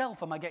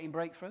myself, am I getting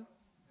breakthrough?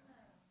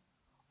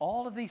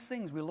 All of these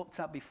things we looked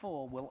at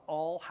before will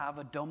all have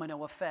a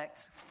domino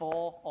effect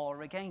for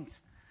or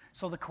against.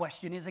 So the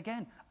question is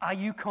again, are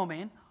you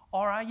coming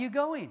or are you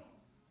going?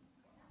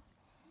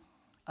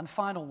 And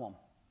final one.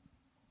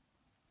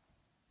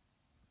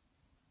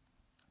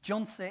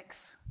 John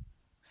 6,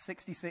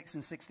 66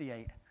 and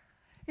 68.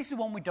 This is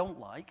one we don't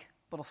like,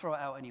 but I'll throw it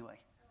out anyway.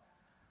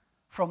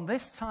 From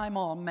this time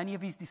on, many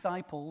of his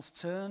disciples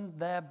turned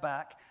their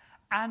back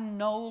and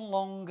no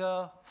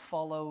longer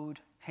followed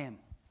him.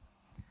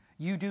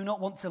 You do not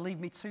want to leave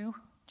me too?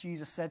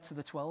 Jesus said to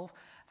the 12.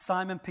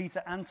 Simon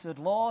Peter answered,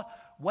 Lord,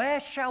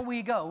 where shall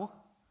we go?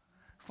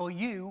 For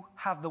you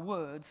have the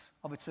words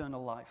of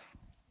eternal life.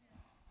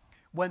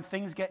 When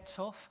things get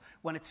tough,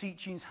 when a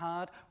teaching's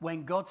hard,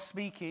 when God's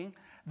speaking,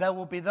 there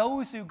will be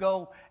those who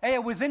go, hey, I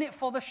was in it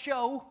for the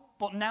show,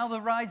 but now the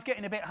ride's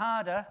getting a bit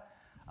harder.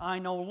 I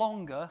no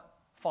longer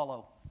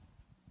follow.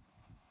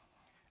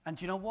 And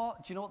do you know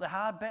what? Do you know what the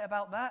hard bit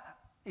about that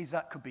is?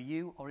 That could be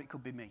you or it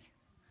could be me.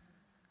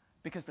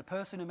 Because the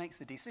person who makes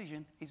the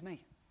decision is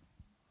me.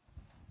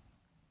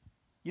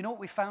 You know what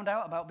we found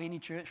out about being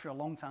in church for a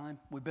long time?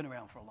 We've been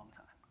around for a long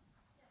time.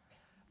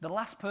 The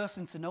last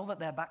person to know that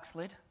they're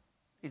backslid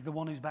is the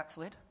one who's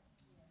backslid.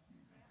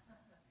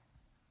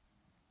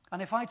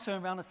 And if I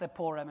turn around and said,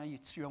 poor Emma,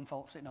 it's your own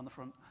fault sitting on the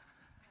front.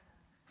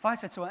 If I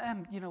said to her,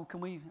 Em, can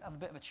we have a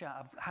bit of a chat?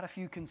 I've had a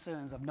few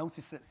concerns. I've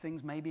noticed that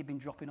things maybe have been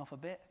dropping off a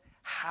bit.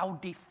 How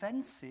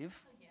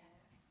defensive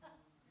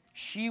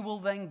she will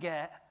then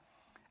get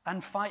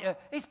and fight her.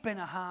 It's been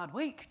a hard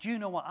week. Do you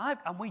know what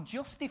and we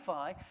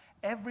justify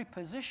every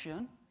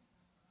position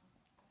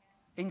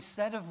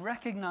instead of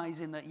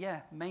recognizing that,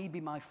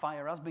 maybe my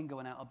fire has been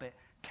going out a bit.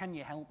 Can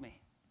you help me?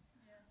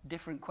 Yeah.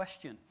 Different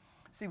question.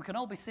 See, we can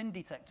all be sin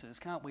detectors,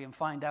 can't we, and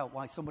find out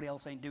why somebody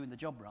else ain't doing the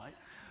job right.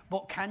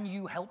 But can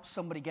you help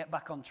somebody get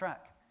back on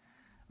track?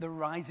 The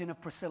rising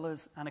of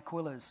Priscilla's and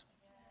Aquila's.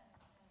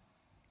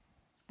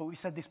 But we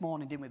said this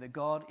morning, didn't we, that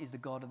God is the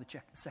God of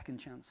the second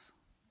chance.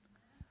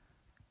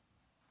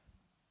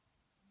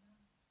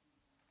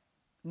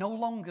 No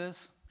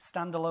longers,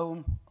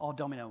 standalone, or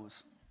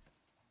dominoes.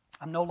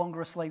 I'm no longer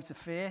a slave to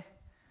fear.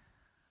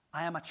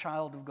 I am a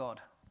child of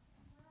God.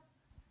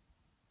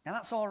 Now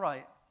that's all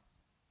right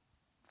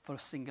for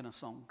singing a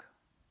song.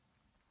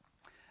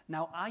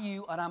 Now, are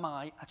you and am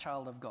I a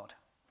child of God?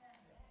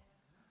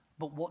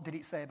 But what did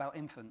it say about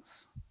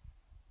infants?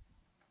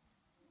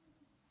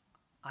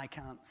 I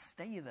can't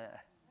stay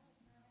there.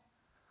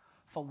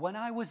 For when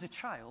I was a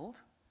child,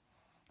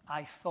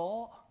 I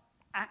thought,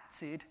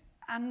 acted,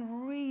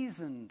 and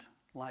reasoned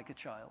like a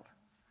child.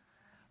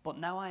 But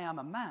now I am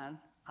a man,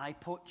 I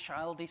put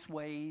childish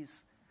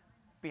ways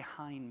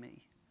behind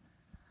me.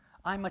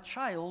 I'm a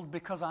child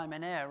because I'm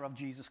an heir of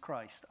Jesus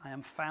Christ. I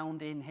am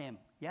found in him.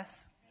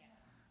 Yes?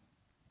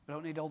 We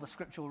don't need all the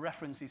scriptural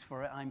references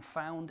for it. I'm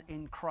found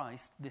in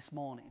Christ this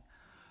morning.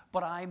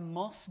 But I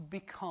must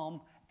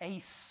become a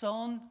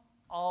son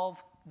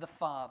of the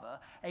Father,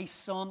 a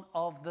son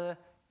of the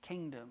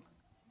kingdom.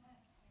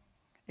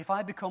 If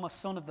I become a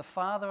son of the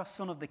Father, a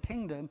son of the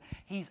kingdom,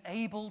 he's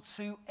able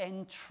to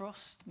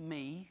entrust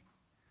me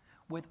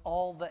with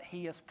all that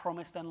he has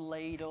promised and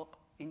laid up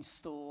in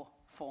store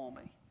for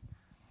me.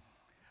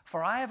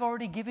 For I have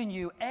already given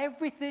you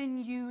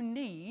everything you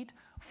need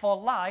for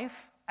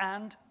life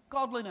and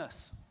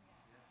godliness.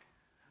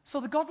 So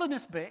the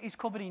godliness bit is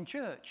covered in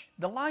church.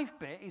 The life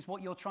bit is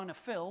what you're trying to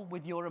fill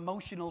with your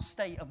emotional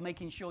state of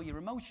making sure your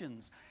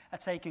emotions are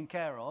taken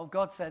care of.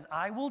 God says,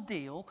 I will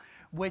deal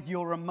with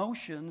your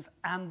emotions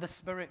and the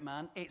spirit,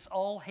 man. It's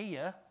all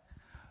here,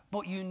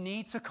 but you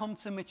need to come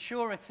to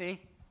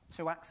maturity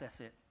to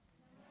access it.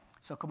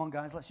 So come on,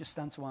 guys, let's just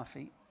stand to our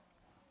feet.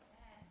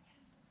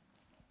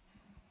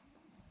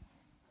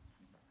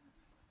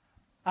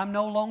 I'm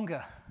no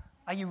longer.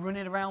 Are you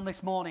running around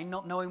this morning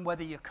not knowing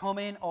whether you're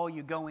coming or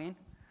you're going?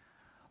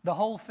 The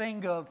whole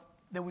thing of,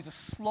 there was a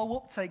slow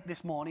uptake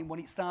this morning when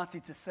it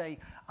started to say,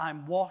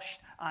 I'm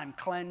washed, I'm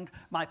cleansed,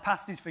 my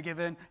past is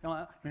forgiven.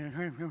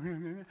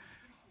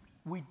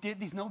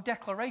 There's no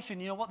declaration.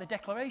 You know what the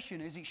declaration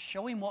is? It's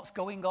showing what's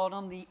going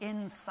on the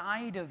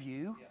inside of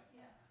you. Yeah.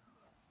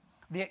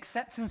 The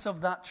acceptance of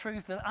that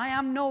truth that I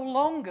am no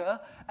longer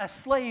a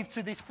slave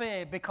to this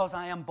fear because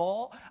I am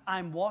bought,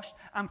 I'm washed,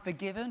 I'm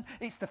forgiven.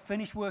 It's the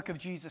finished work of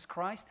Jesus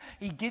Christ.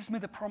 He gives me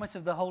the promise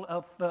of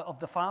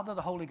the Father,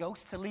 the Holy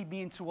Ghost, to lead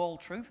me into all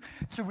truth,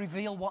 to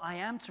reveal what I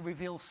am, to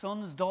reveal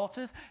sons,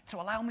 daughters, to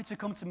allow me to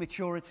come to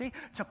maturity,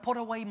 to put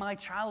away my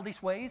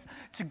childish ways,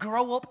 to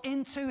grow up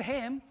into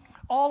Him.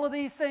 All of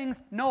these things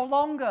no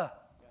longer.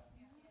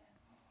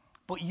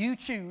 But you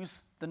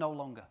choose the no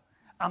longer.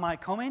 Am I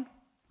coming?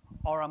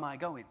 Or am I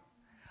going?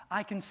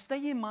 I can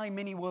stay in my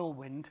mini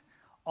whirlwind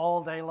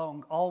all day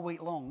long, all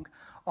week long,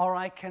 or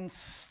I can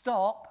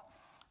stop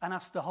and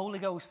ask the Holy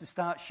Ghost to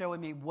start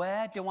showing me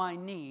where do I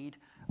need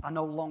a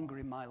no longer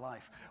in my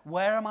life?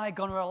 Where am I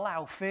going to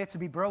allow fear to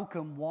be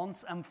broken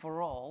once and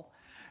for all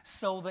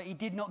so that He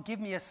did not give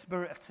me a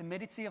spirit of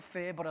timidity, of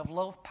fear, but of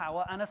love,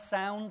 power, and a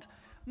sound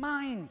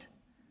mind?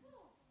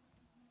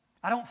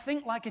 I don't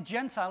think like a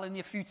Gentile in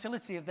the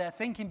futility of their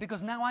thinking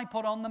because now I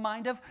put on the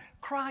mind of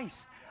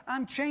Christ.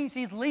 I'm changed.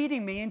 He's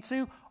leading me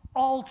into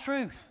all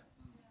truth.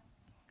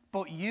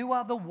 But you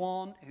are the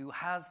one who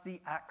has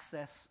the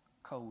access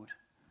code.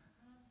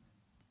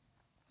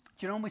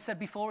 Do you know when we said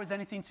before, is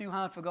anything too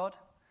hard for God?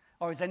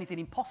 Or is anything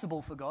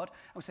impossible for God?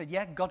 And we said,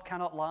 yeah, God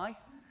cannot lie.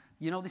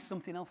 You know there's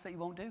something else that He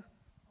won't do?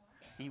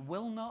 He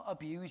will not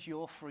abuse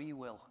your free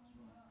will.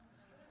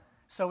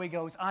 So He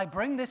goes, I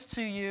bring this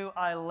to you,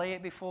 I lay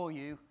it before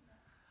you.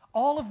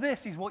 All of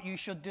this is what you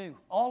should do.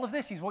 All of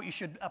this is what you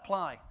should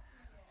apply.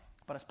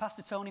 But as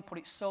Pastor Tony put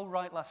it so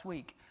right last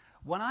week,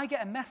 when I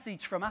get a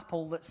message from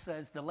Apple that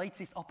says the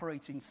latest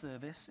operating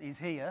service is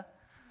here,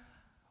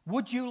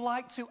 would you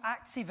like to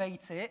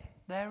activate it?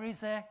 There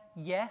is a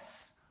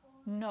yes,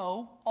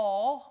 no,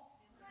 or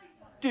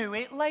do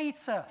it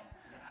later.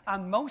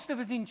 And most of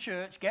us in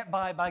church get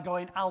by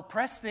going, I'll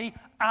press the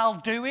I'll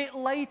do it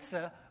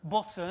later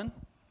button,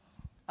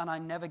 and I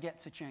never get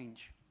to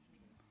change.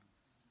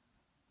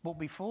 But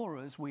before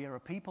us, we are a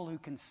people who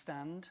can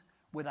stand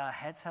with our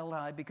heads held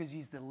high because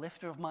He's the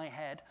lifter of my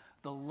head,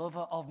 the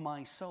lover of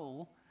my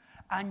soul,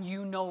 and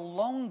you no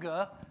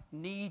longer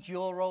need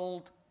your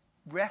old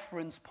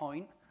reference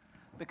point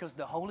because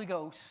the Holy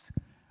Ghost,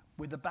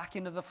 with the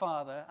backing of the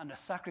Father and the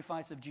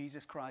sacrifice of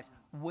Jesus Christ,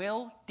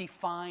 will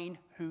define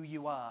who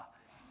you are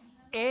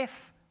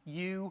if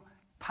you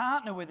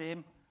partner with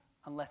Him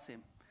and let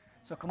Him.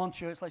 So come on,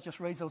 church, let's just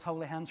raise those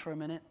holy hands for a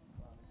minute.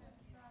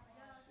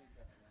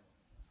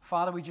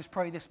 Father, we just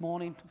pray this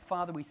morning.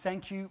 Father, we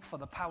thank You for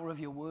the power of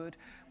Your word.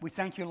 We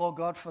thank You, Lord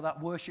God, for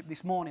that worship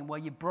this morning where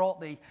You brought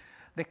the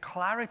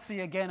clarity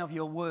again of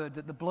Your word,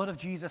 that the blood of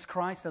Jesus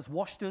Christ has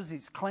washed us,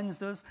 it's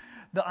cleansed us,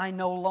 that I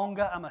no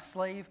longer am a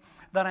slave,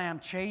 that I am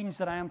changed,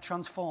 that I am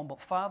transformed.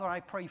 But Father,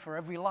 I pray for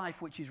every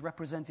life which is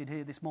represented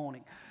here this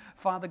morning.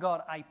 Father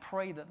God, I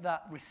pray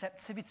that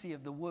receptivity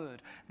of the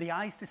word, the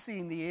eyes to see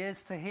and the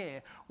ears to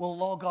hear, will,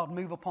 Lord God,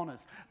 move upon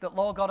us. That,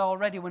 Lord God,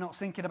 already we're not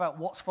thinking about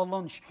what's for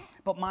lunch,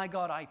 but my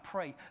God, I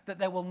pray that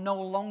there will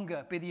no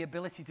longer be the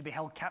ability to be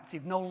held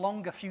captive, no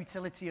longer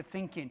futility of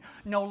thinking,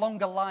 no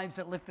longer lives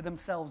that live for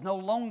themselves, no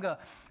longer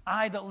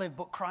I that live,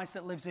 but Christ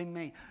that lives in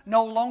me.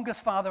 No longers,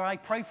 Father, I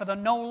pray for the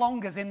no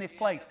longers in this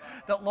place.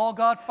 That, Lord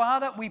God,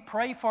 Father, we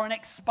pray for an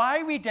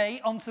expiry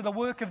date onto the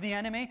work of the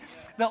enemy.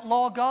 That,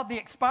 Lord God, the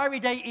expiry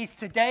date is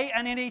today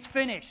and it is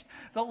finished.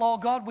 That,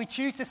 Lord God, we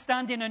choose to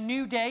stand in a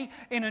new day,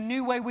 in a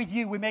new way with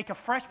You. We make a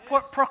fresh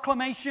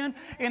proclamation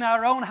in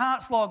our own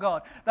hearts, Lord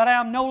God, that I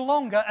am no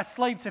longer a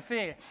slave to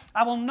fear.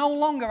 I will no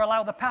longer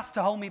allow the past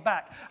to hold me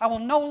back. I will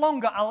no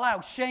longer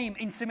allow shame,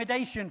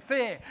 intimidation,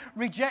 fear,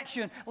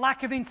 rejection,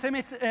 lack of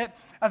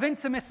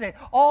intimacy,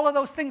 all of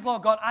those things,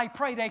 Lord God, I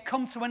pray they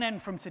come to an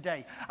end from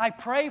today. I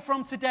pray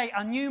from today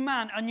a new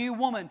man, a new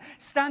woman,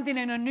 standing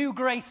in a new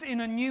grace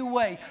in a new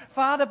way.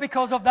 Father,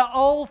 because of that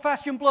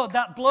old-fashioned blood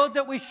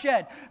that we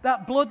shed,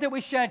 that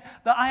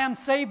I am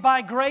saved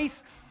by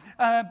grace,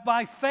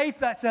 by faith.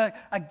 That's a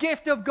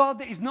gift of God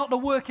that is not the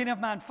working of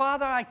man.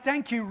 Father, I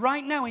thank you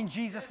right now in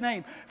Jesus'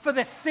 name for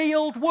the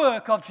sealed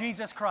work of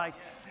Jesus Christ.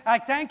 I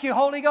thank you,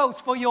 Holy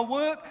Ghost, for your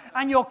work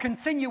and your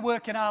continued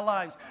work in our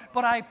lives.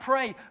 But I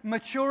pray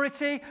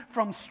maturity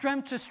from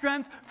strength to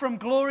strength, from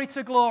glory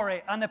to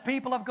glory. And the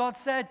people of God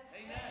said,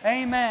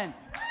 Amen.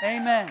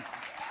 Amen.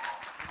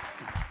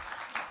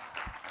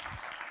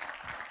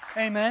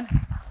 Amen.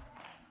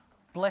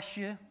 Bless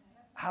you.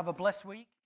 Have a blessed week.